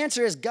 And your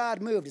answer is,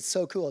 God moved. It's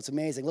so cool. It's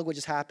amazing. Look what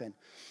just happened.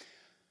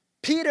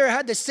 Peter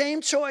had the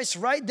same choice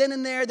right then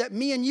and there that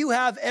me and you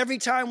have every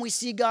time we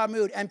see God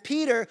move. And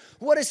Peter,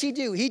 what does he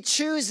do? He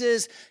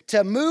chooses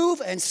to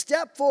move and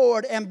step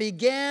forward and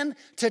began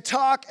to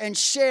talk and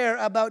share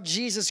about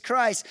Jesus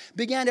Christ.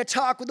 Began to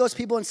talk with those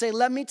people and say,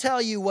 let me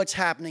tell you what's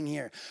happening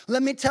here.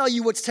 Let me tell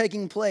you what's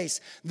taking place.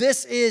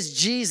 This is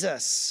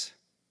Jesus.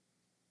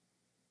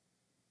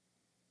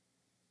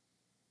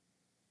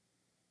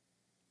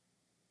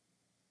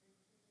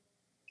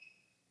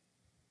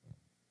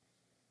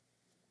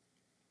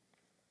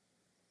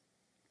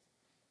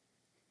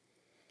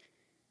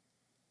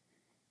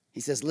 He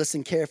says,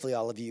 listen carefully,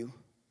 all of you,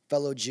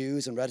 fellow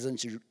Jews and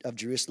residents of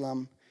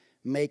Jerusalem.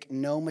 Make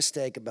no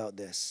mistake about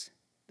this.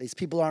 These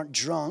people aren't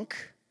drunk,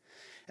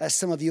 as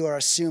some of you are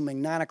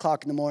assuming. 9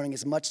 o'clock in the morning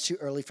is much too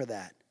early for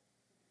that.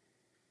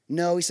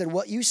 No, he said,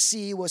 what you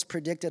see was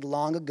predicted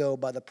long ago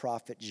by the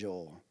prophet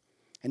Joel.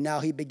 And now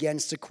he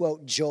begins to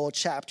quote Joel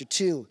chapter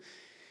 2. And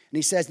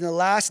he says, in the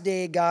last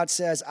day, God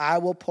says, I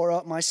will pour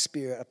out my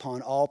spirit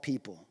upon all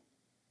people.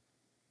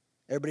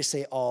 Everybody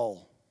say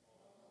all.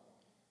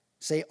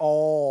 Say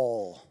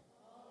all.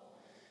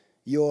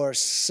 Your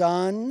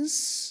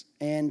sons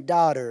and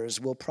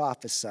daughters will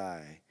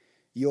prophesy.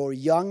 Your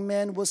young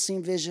men will see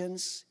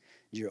visions.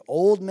 Your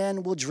old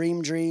men will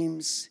dream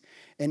dreams.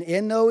 And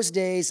in those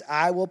days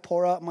I will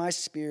pour out my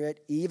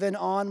spirit even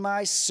on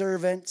my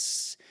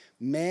servants,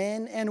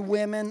 men and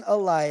women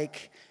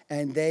alike,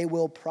 and they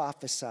will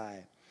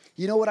prophesy.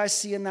 You know what I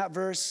see in that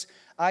verse?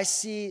 I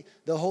see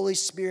the Holy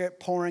Spirit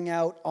pouring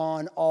out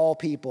on all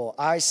people.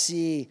 I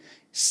see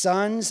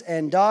sons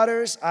and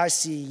daughters, I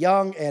see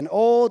young and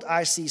old,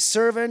 I see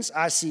servants,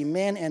 I see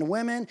men and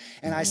women,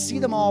 and I see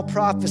them all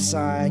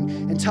prophesying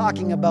and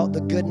talking about the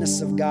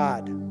goodness of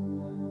God.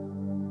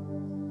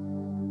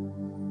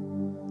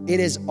 It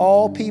is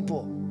all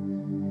people.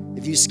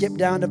 If you skip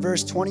down to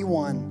verse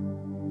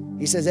 21,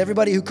 he says,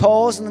 everybody who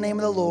calls in the name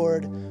of the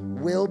Lord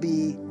will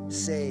be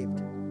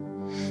saved.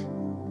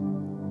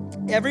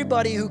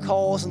 Everybody who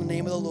calls in the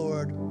name of the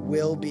Lord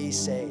will be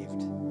saved.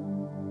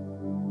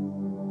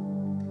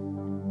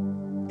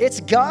 It's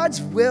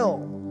God's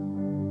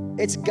will.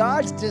 It's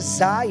God's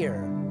desire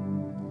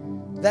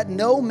that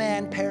no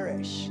man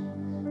perish,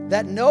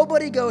 that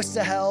nobody goes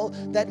to hell,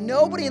 that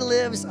nobody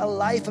lives a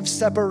life of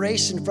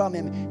separation from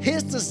him.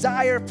 His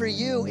desire for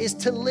you is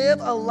to live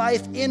a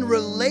life in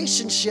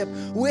relationship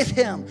with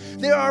him.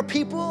 There are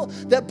people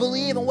that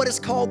believe in what is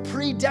called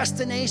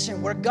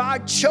predestination, where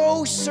God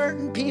chose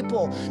certain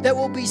people that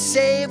will be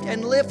saved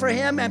and live for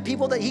him, and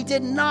people that he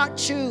did not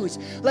choose.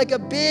 Like a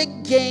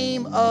big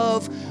game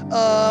of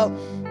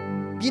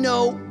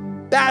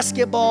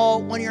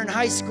basketball when you're in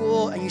high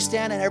school and you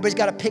stand and everybody's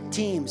got to pick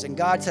teams. And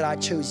God said, I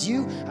chose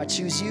you, I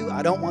choose you.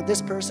 I don't want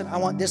this person, I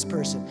want this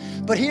person.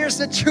 But here's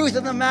the truth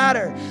of the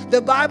matter.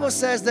 The Bible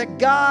says that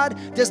God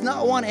does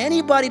not want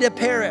anybody to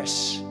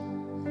perish.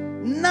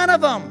 None of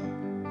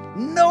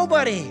them.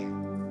 Nobody.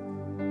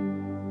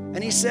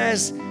 And he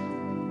says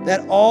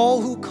that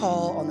all who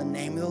call on the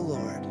name of the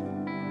Lord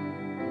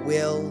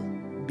will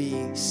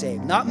be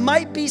saved. Not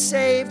might be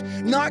saved,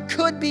 not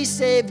could be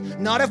saved,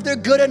 not if they're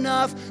good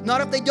enough, not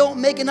if they don't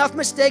make enough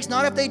mistakes,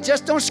 not if they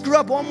just don't screw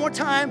up one more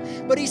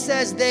time, but he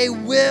says they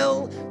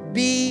will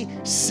be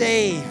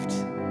saved.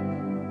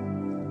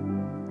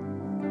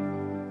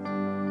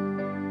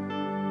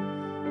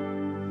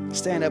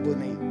 Stand up with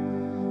me.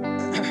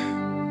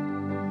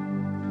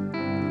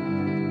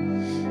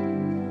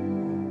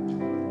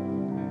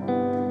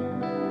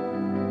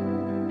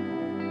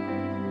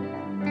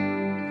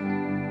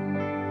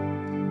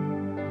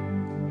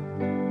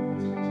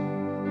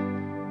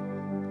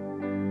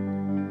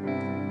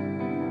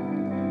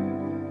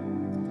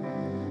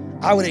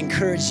 I would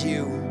encourage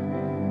you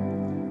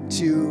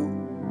to,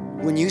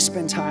 when you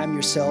spend time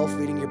yourself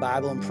reading your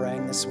Bible and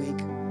praying this week,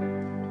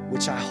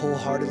 which I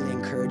wholeheartedly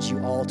encourage you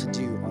all to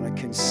do on a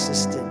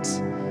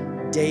consistent,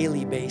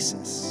 daily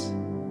basis,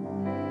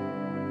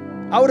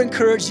 I would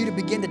encourage you to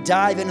begin to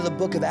dive into the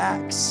book of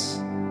Acts,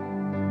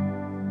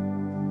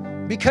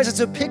 because it's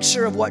a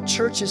picture of what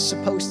church is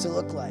supposed to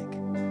look like.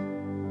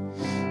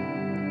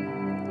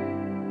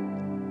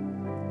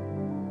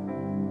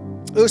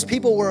 Those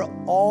people were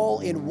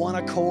all in one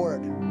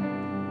accord.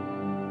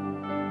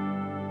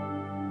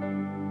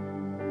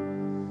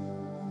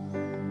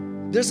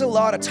 There's a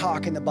lot of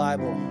talk in the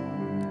Bible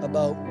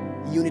about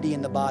unity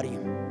in the body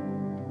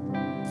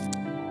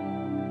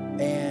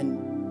and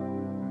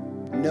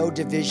no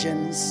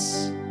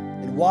divisions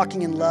and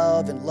walking in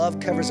love, and love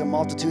covers a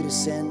multitude of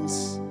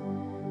sins.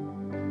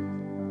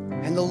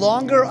 And the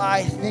longer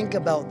I think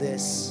about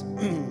this,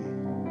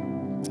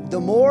 the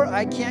more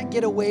I can't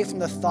get away from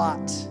the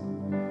thought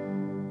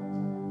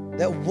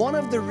that one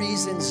of the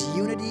reasons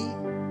unity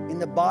in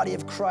the body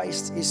of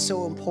Christ is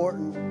so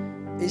important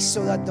is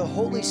so that the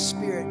Holy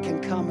Spirit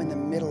can come in the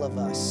middle of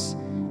us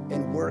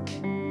and work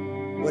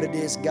what it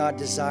is God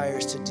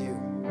desires to do.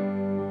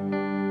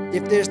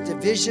 If there's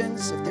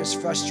divisions, if there's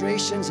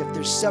frustrations, if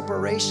there's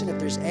separation, if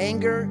there's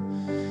anger,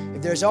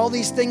 if there's all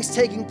these things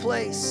taking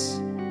place,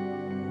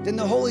 then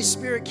the Holy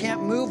Spirit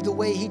can't move the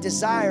way He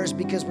desires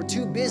because we're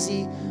too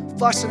busy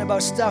fussing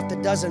about stuff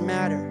that doesn't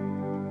matter.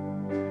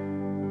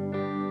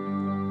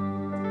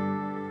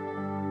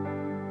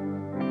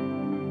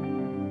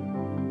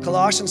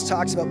 Colossians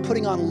talks about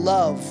putting on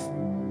love,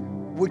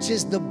 which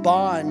is the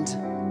bond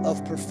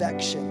of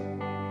perfection.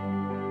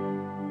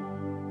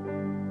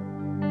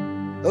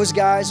 Those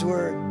guys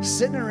were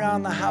sitting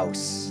around the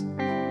house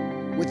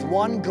with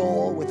one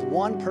goal, with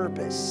one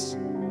purpose.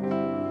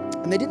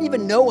 And they didn't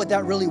even know what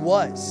that really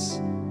was,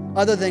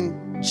 other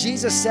than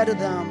Jesus said to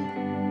them,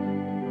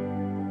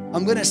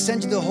 I'm going to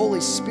send you the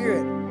Holy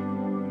Spirit.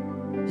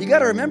 You got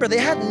to remember, they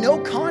had no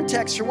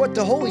context for what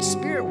the Holy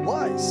Spirit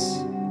was.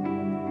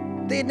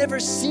 They had never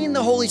seen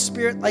the Holy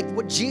Spirit like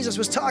what Jesus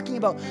was talking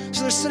about.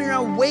 So they're sitting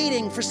around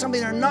waiting for something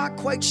they're not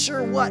quite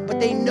sure what, but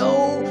they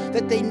know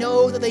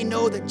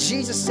that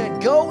Jesus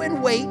said, go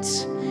and wait,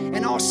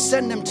 and I'll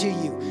send them to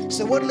you.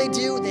 So what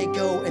do? They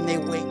go and they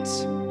wait.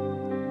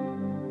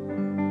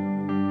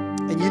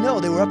 And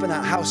they were up in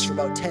that house for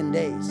about 10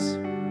 days.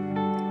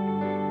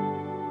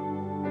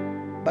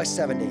 About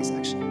 7 days,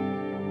 actually.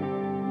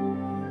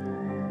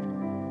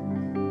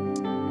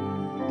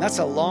 And that's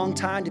a long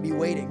time to be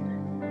waiting.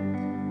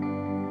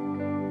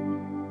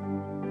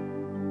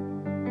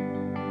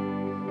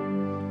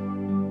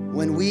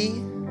 When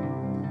we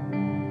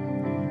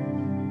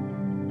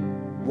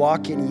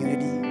walk in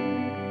unity,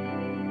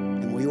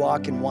 and we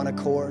walk in one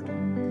accord,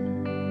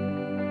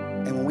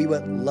 and when we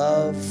let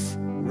love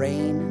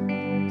reign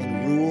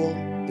and rule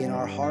in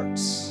our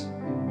hearts,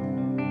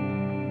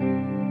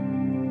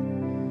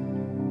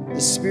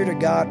 the Spirit of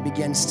God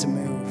begins to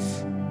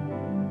move.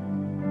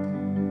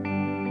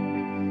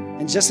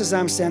 And just as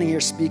I'm standing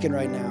here speaking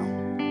right now,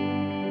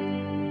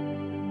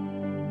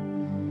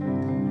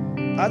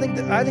 I think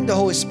the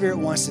Holy Spirit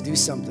wants to do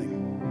something.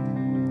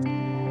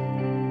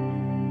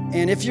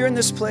 And if you're in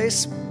this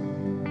place,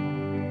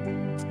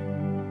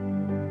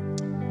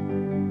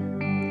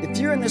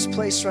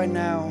 right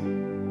now,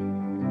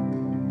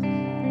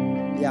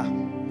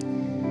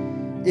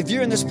 if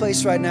you're in this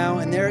place right now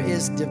and there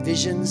is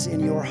divisions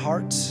in your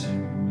heart,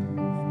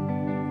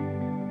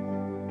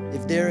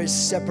 if there is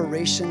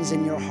separations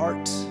in your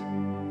heart,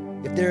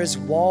 if there is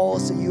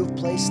walls that you have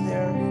placed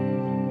there,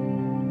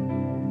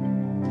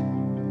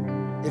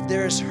 if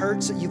there is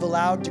hurts that you've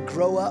allowed to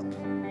grow up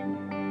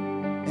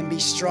and be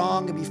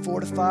strong and be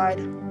fortified,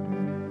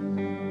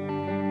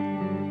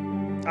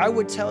 I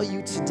would tell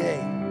you today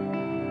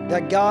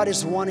that God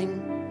is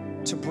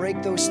wanting to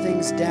break those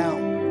things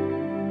down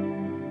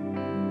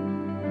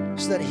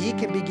so that He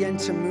can begin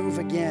to move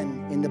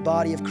again in the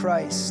body of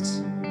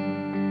Christ.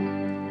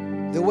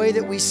 The way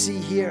that we see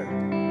here,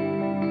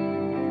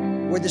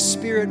 where the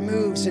Spirit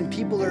moves and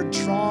people are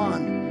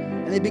drawn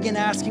and they begin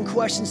asking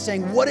questions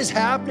saying, what is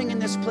happening in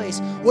this place?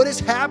 What is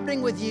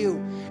happening with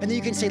you? And then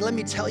you can say, let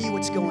me tell you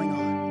what's going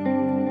on.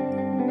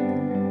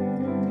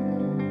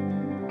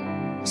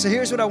 So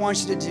here's what I want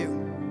you to do.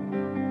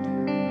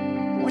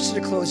 I want you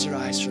to close your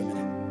eyes for a minute.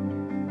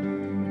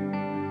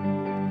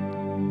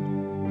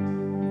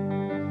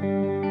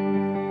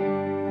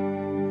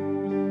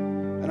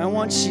 And I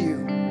want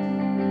you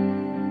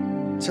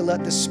to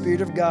let the Spirit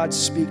of God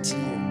speak to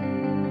you.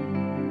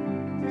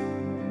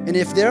 And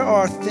if there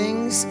are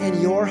things in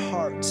your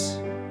heart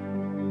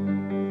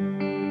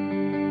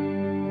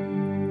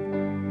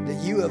that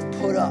you have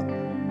put up,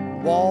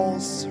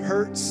 walls,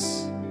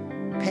 hurts,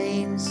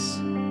 pains,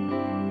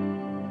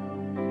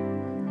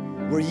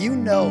 where you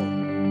know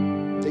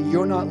that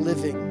you're not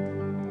living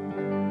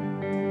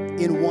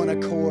in one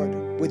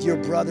accord with your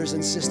brothers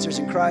and sisters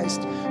in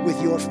Christ,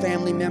 with your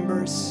family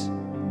members,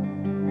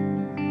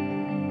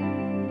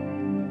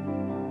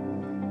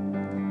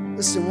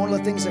 Listen, one of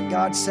the things that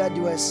God said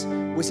to us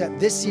was that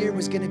this year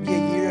was going to be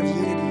a year of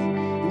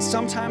unity. And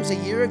sometimes a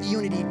year of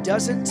unity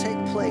doesn't take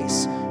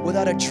place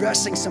without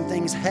addressing some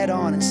things head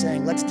on and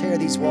saying, let's tear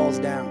these walls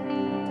down.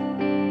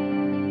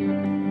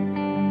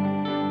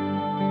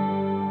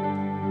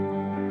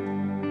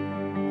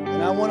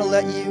 And I want to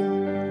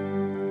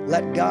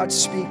let God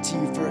speak to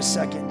you for a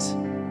second.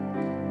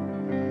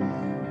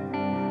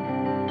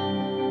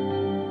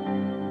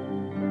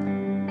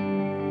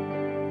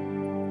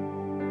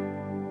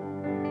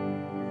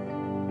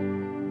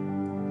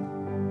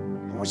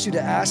 I want you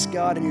to ask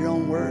God in your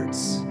own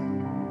words,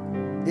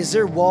 is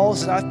there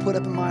walls that I've put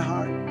up in my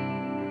heart?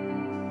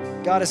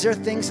 God, is there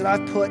things that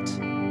I've put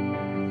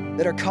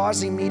that are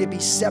causing me to be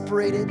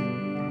separated?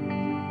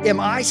 Am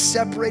I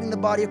separating the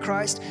body of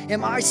Christ?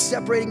 Am I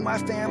separating my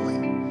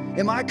family?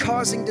 Am I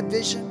causing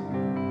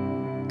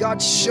division?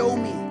 God, show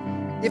me.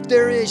 If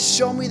there is,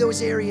 show me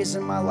those areas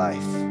in my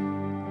life.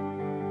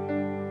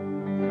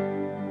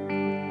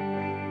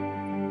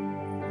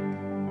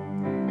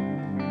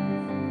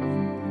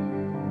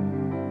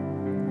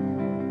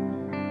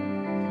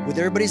 With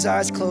everybody's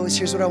eyes closed,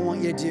 here's what I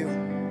want you to do.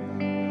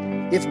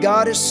 If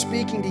God is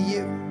speaking to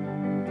you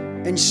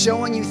and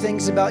showing you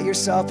things about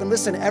yourself, and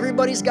listen,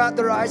 everybody's got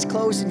their eyes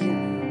closed in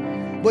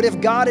here. But if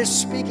God is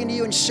speaking to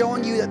you and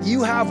showing you that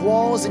you have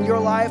walls in your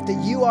life,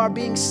 that you are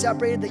being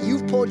separated, that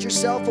you've pulled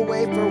yourself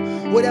away for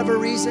whatever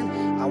reason,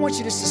 I want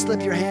you just to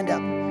slip your hand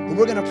up. And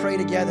we're going to pray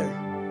together.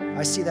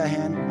 I see that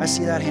hand. I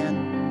see that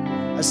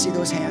hand. I see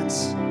those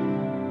hands.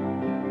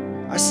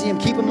 I see them.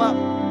 Keep them up.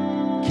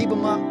 Keep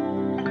them up.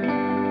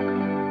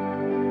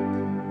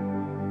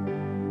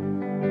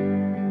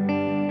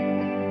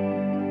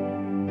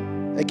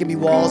 They can be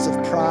walls of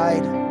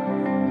pride.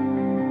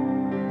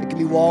 They can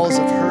be walls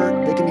of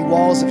hurt. They can be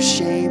walls of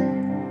shame.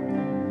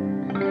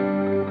 They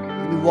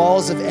can be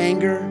walls of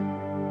anger,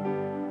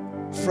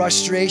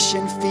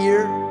 frustration,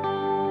 fear.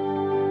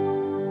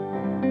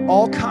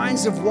 All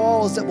kinds of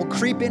walls that will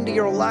creep into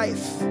your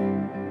life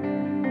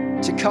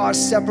to cause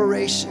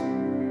separation.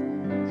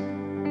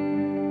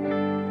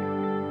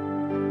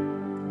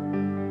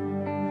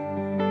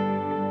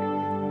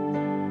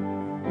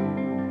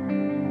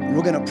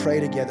 We're going to pray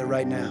together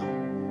right now.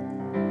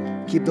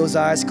 Keep those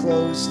eyes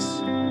closed.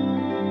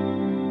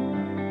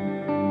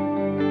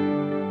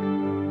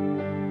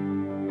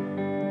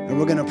 And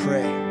we're going to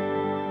pray.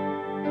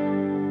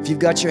 If you've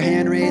got your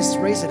hand raised,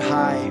 raise it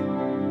high,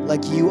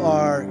 like you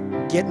are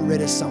getting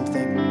rid of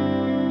something.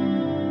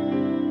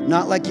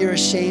 Not like you're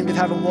ashamed of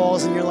having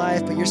walls in your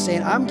life, but you're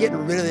saying, I'm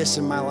getting rid of this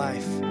in my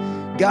life.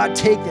 God,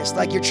 take this,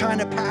 like you're trying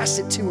to pass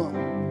it to Him.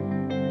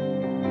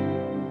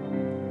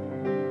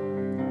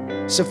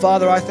 So,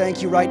 Father, I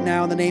thank you right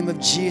now in the name of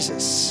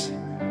Jesus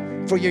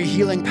for your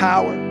healing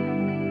power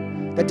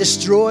that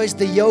destroys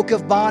the yoke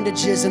of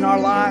bondages in our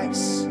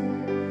lives,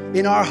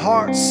 in our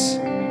hearts.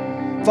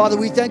 Father,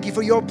 we thank you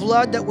for your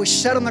blood that was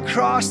shed on the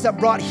cross that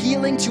brought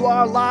healing to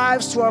our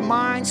lives, to our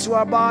minds, to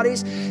our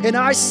bodies. And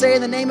I say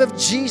in the name of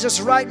Jesus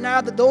right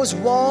now that those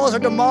walls are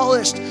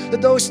demolished,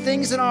 that those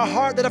things in our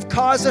heart that have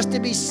caused us to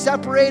be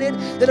separated,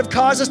 that have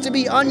caused us to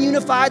be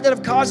ununified, that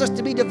have caused us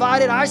to be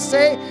divided, I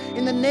say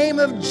in the name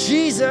of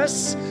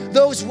Jesus,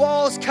 those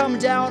walls come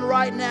down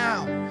right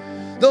now.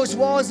 Those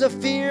walls of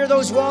fear,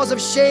 those walls of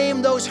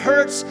shame, those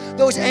hurts,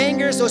 those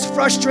angers, those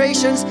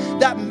frustrations,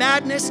 that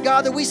madness,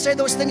 God, that we say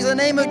those things in the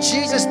name of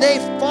Jesus, they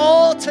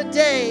fall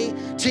today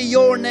to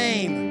your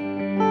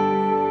name.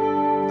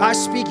 I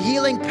speak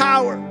healing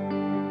power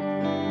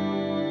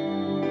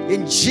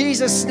in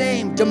Jesus'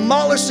 name,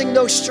 demolishing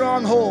those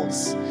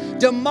strongholds,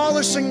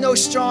 breaking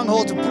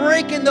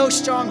those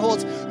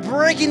strongholds,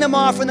 breaking them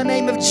off in the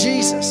name of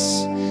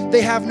Jesus.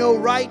 They have no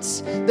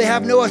rights. They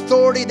have no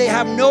authority. They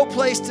have no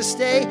place to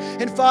stay.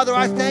 And Father,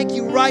 I thank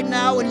you right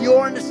now in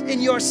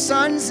your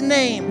Son's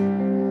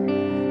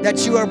name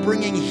that you are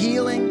bringing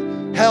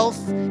healing,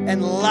 health,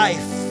 and life.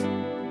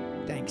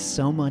 Thanks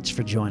so much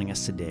for joining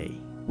us today.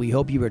 We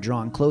hope you are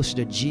drawn closer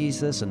to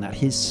Jesus and that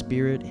His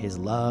Spirit, His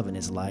love, and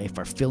His life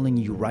are filling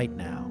you right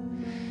now.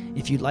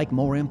 If you'd like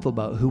more info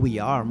about who we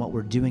are and what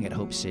we're doing at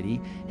Hope City,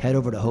 head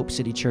over to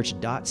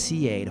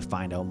hopecitychurch.ca to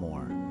find out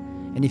more.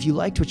 And if you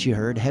liked what you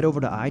heard, head over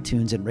to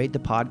iTunes and rate the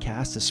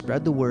podcast to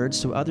spread the word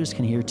so others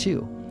can hear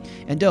too.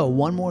 And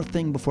one more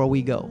thing before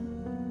we go.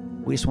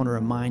 We just want to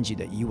remind you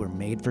that you were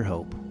made for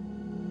hope.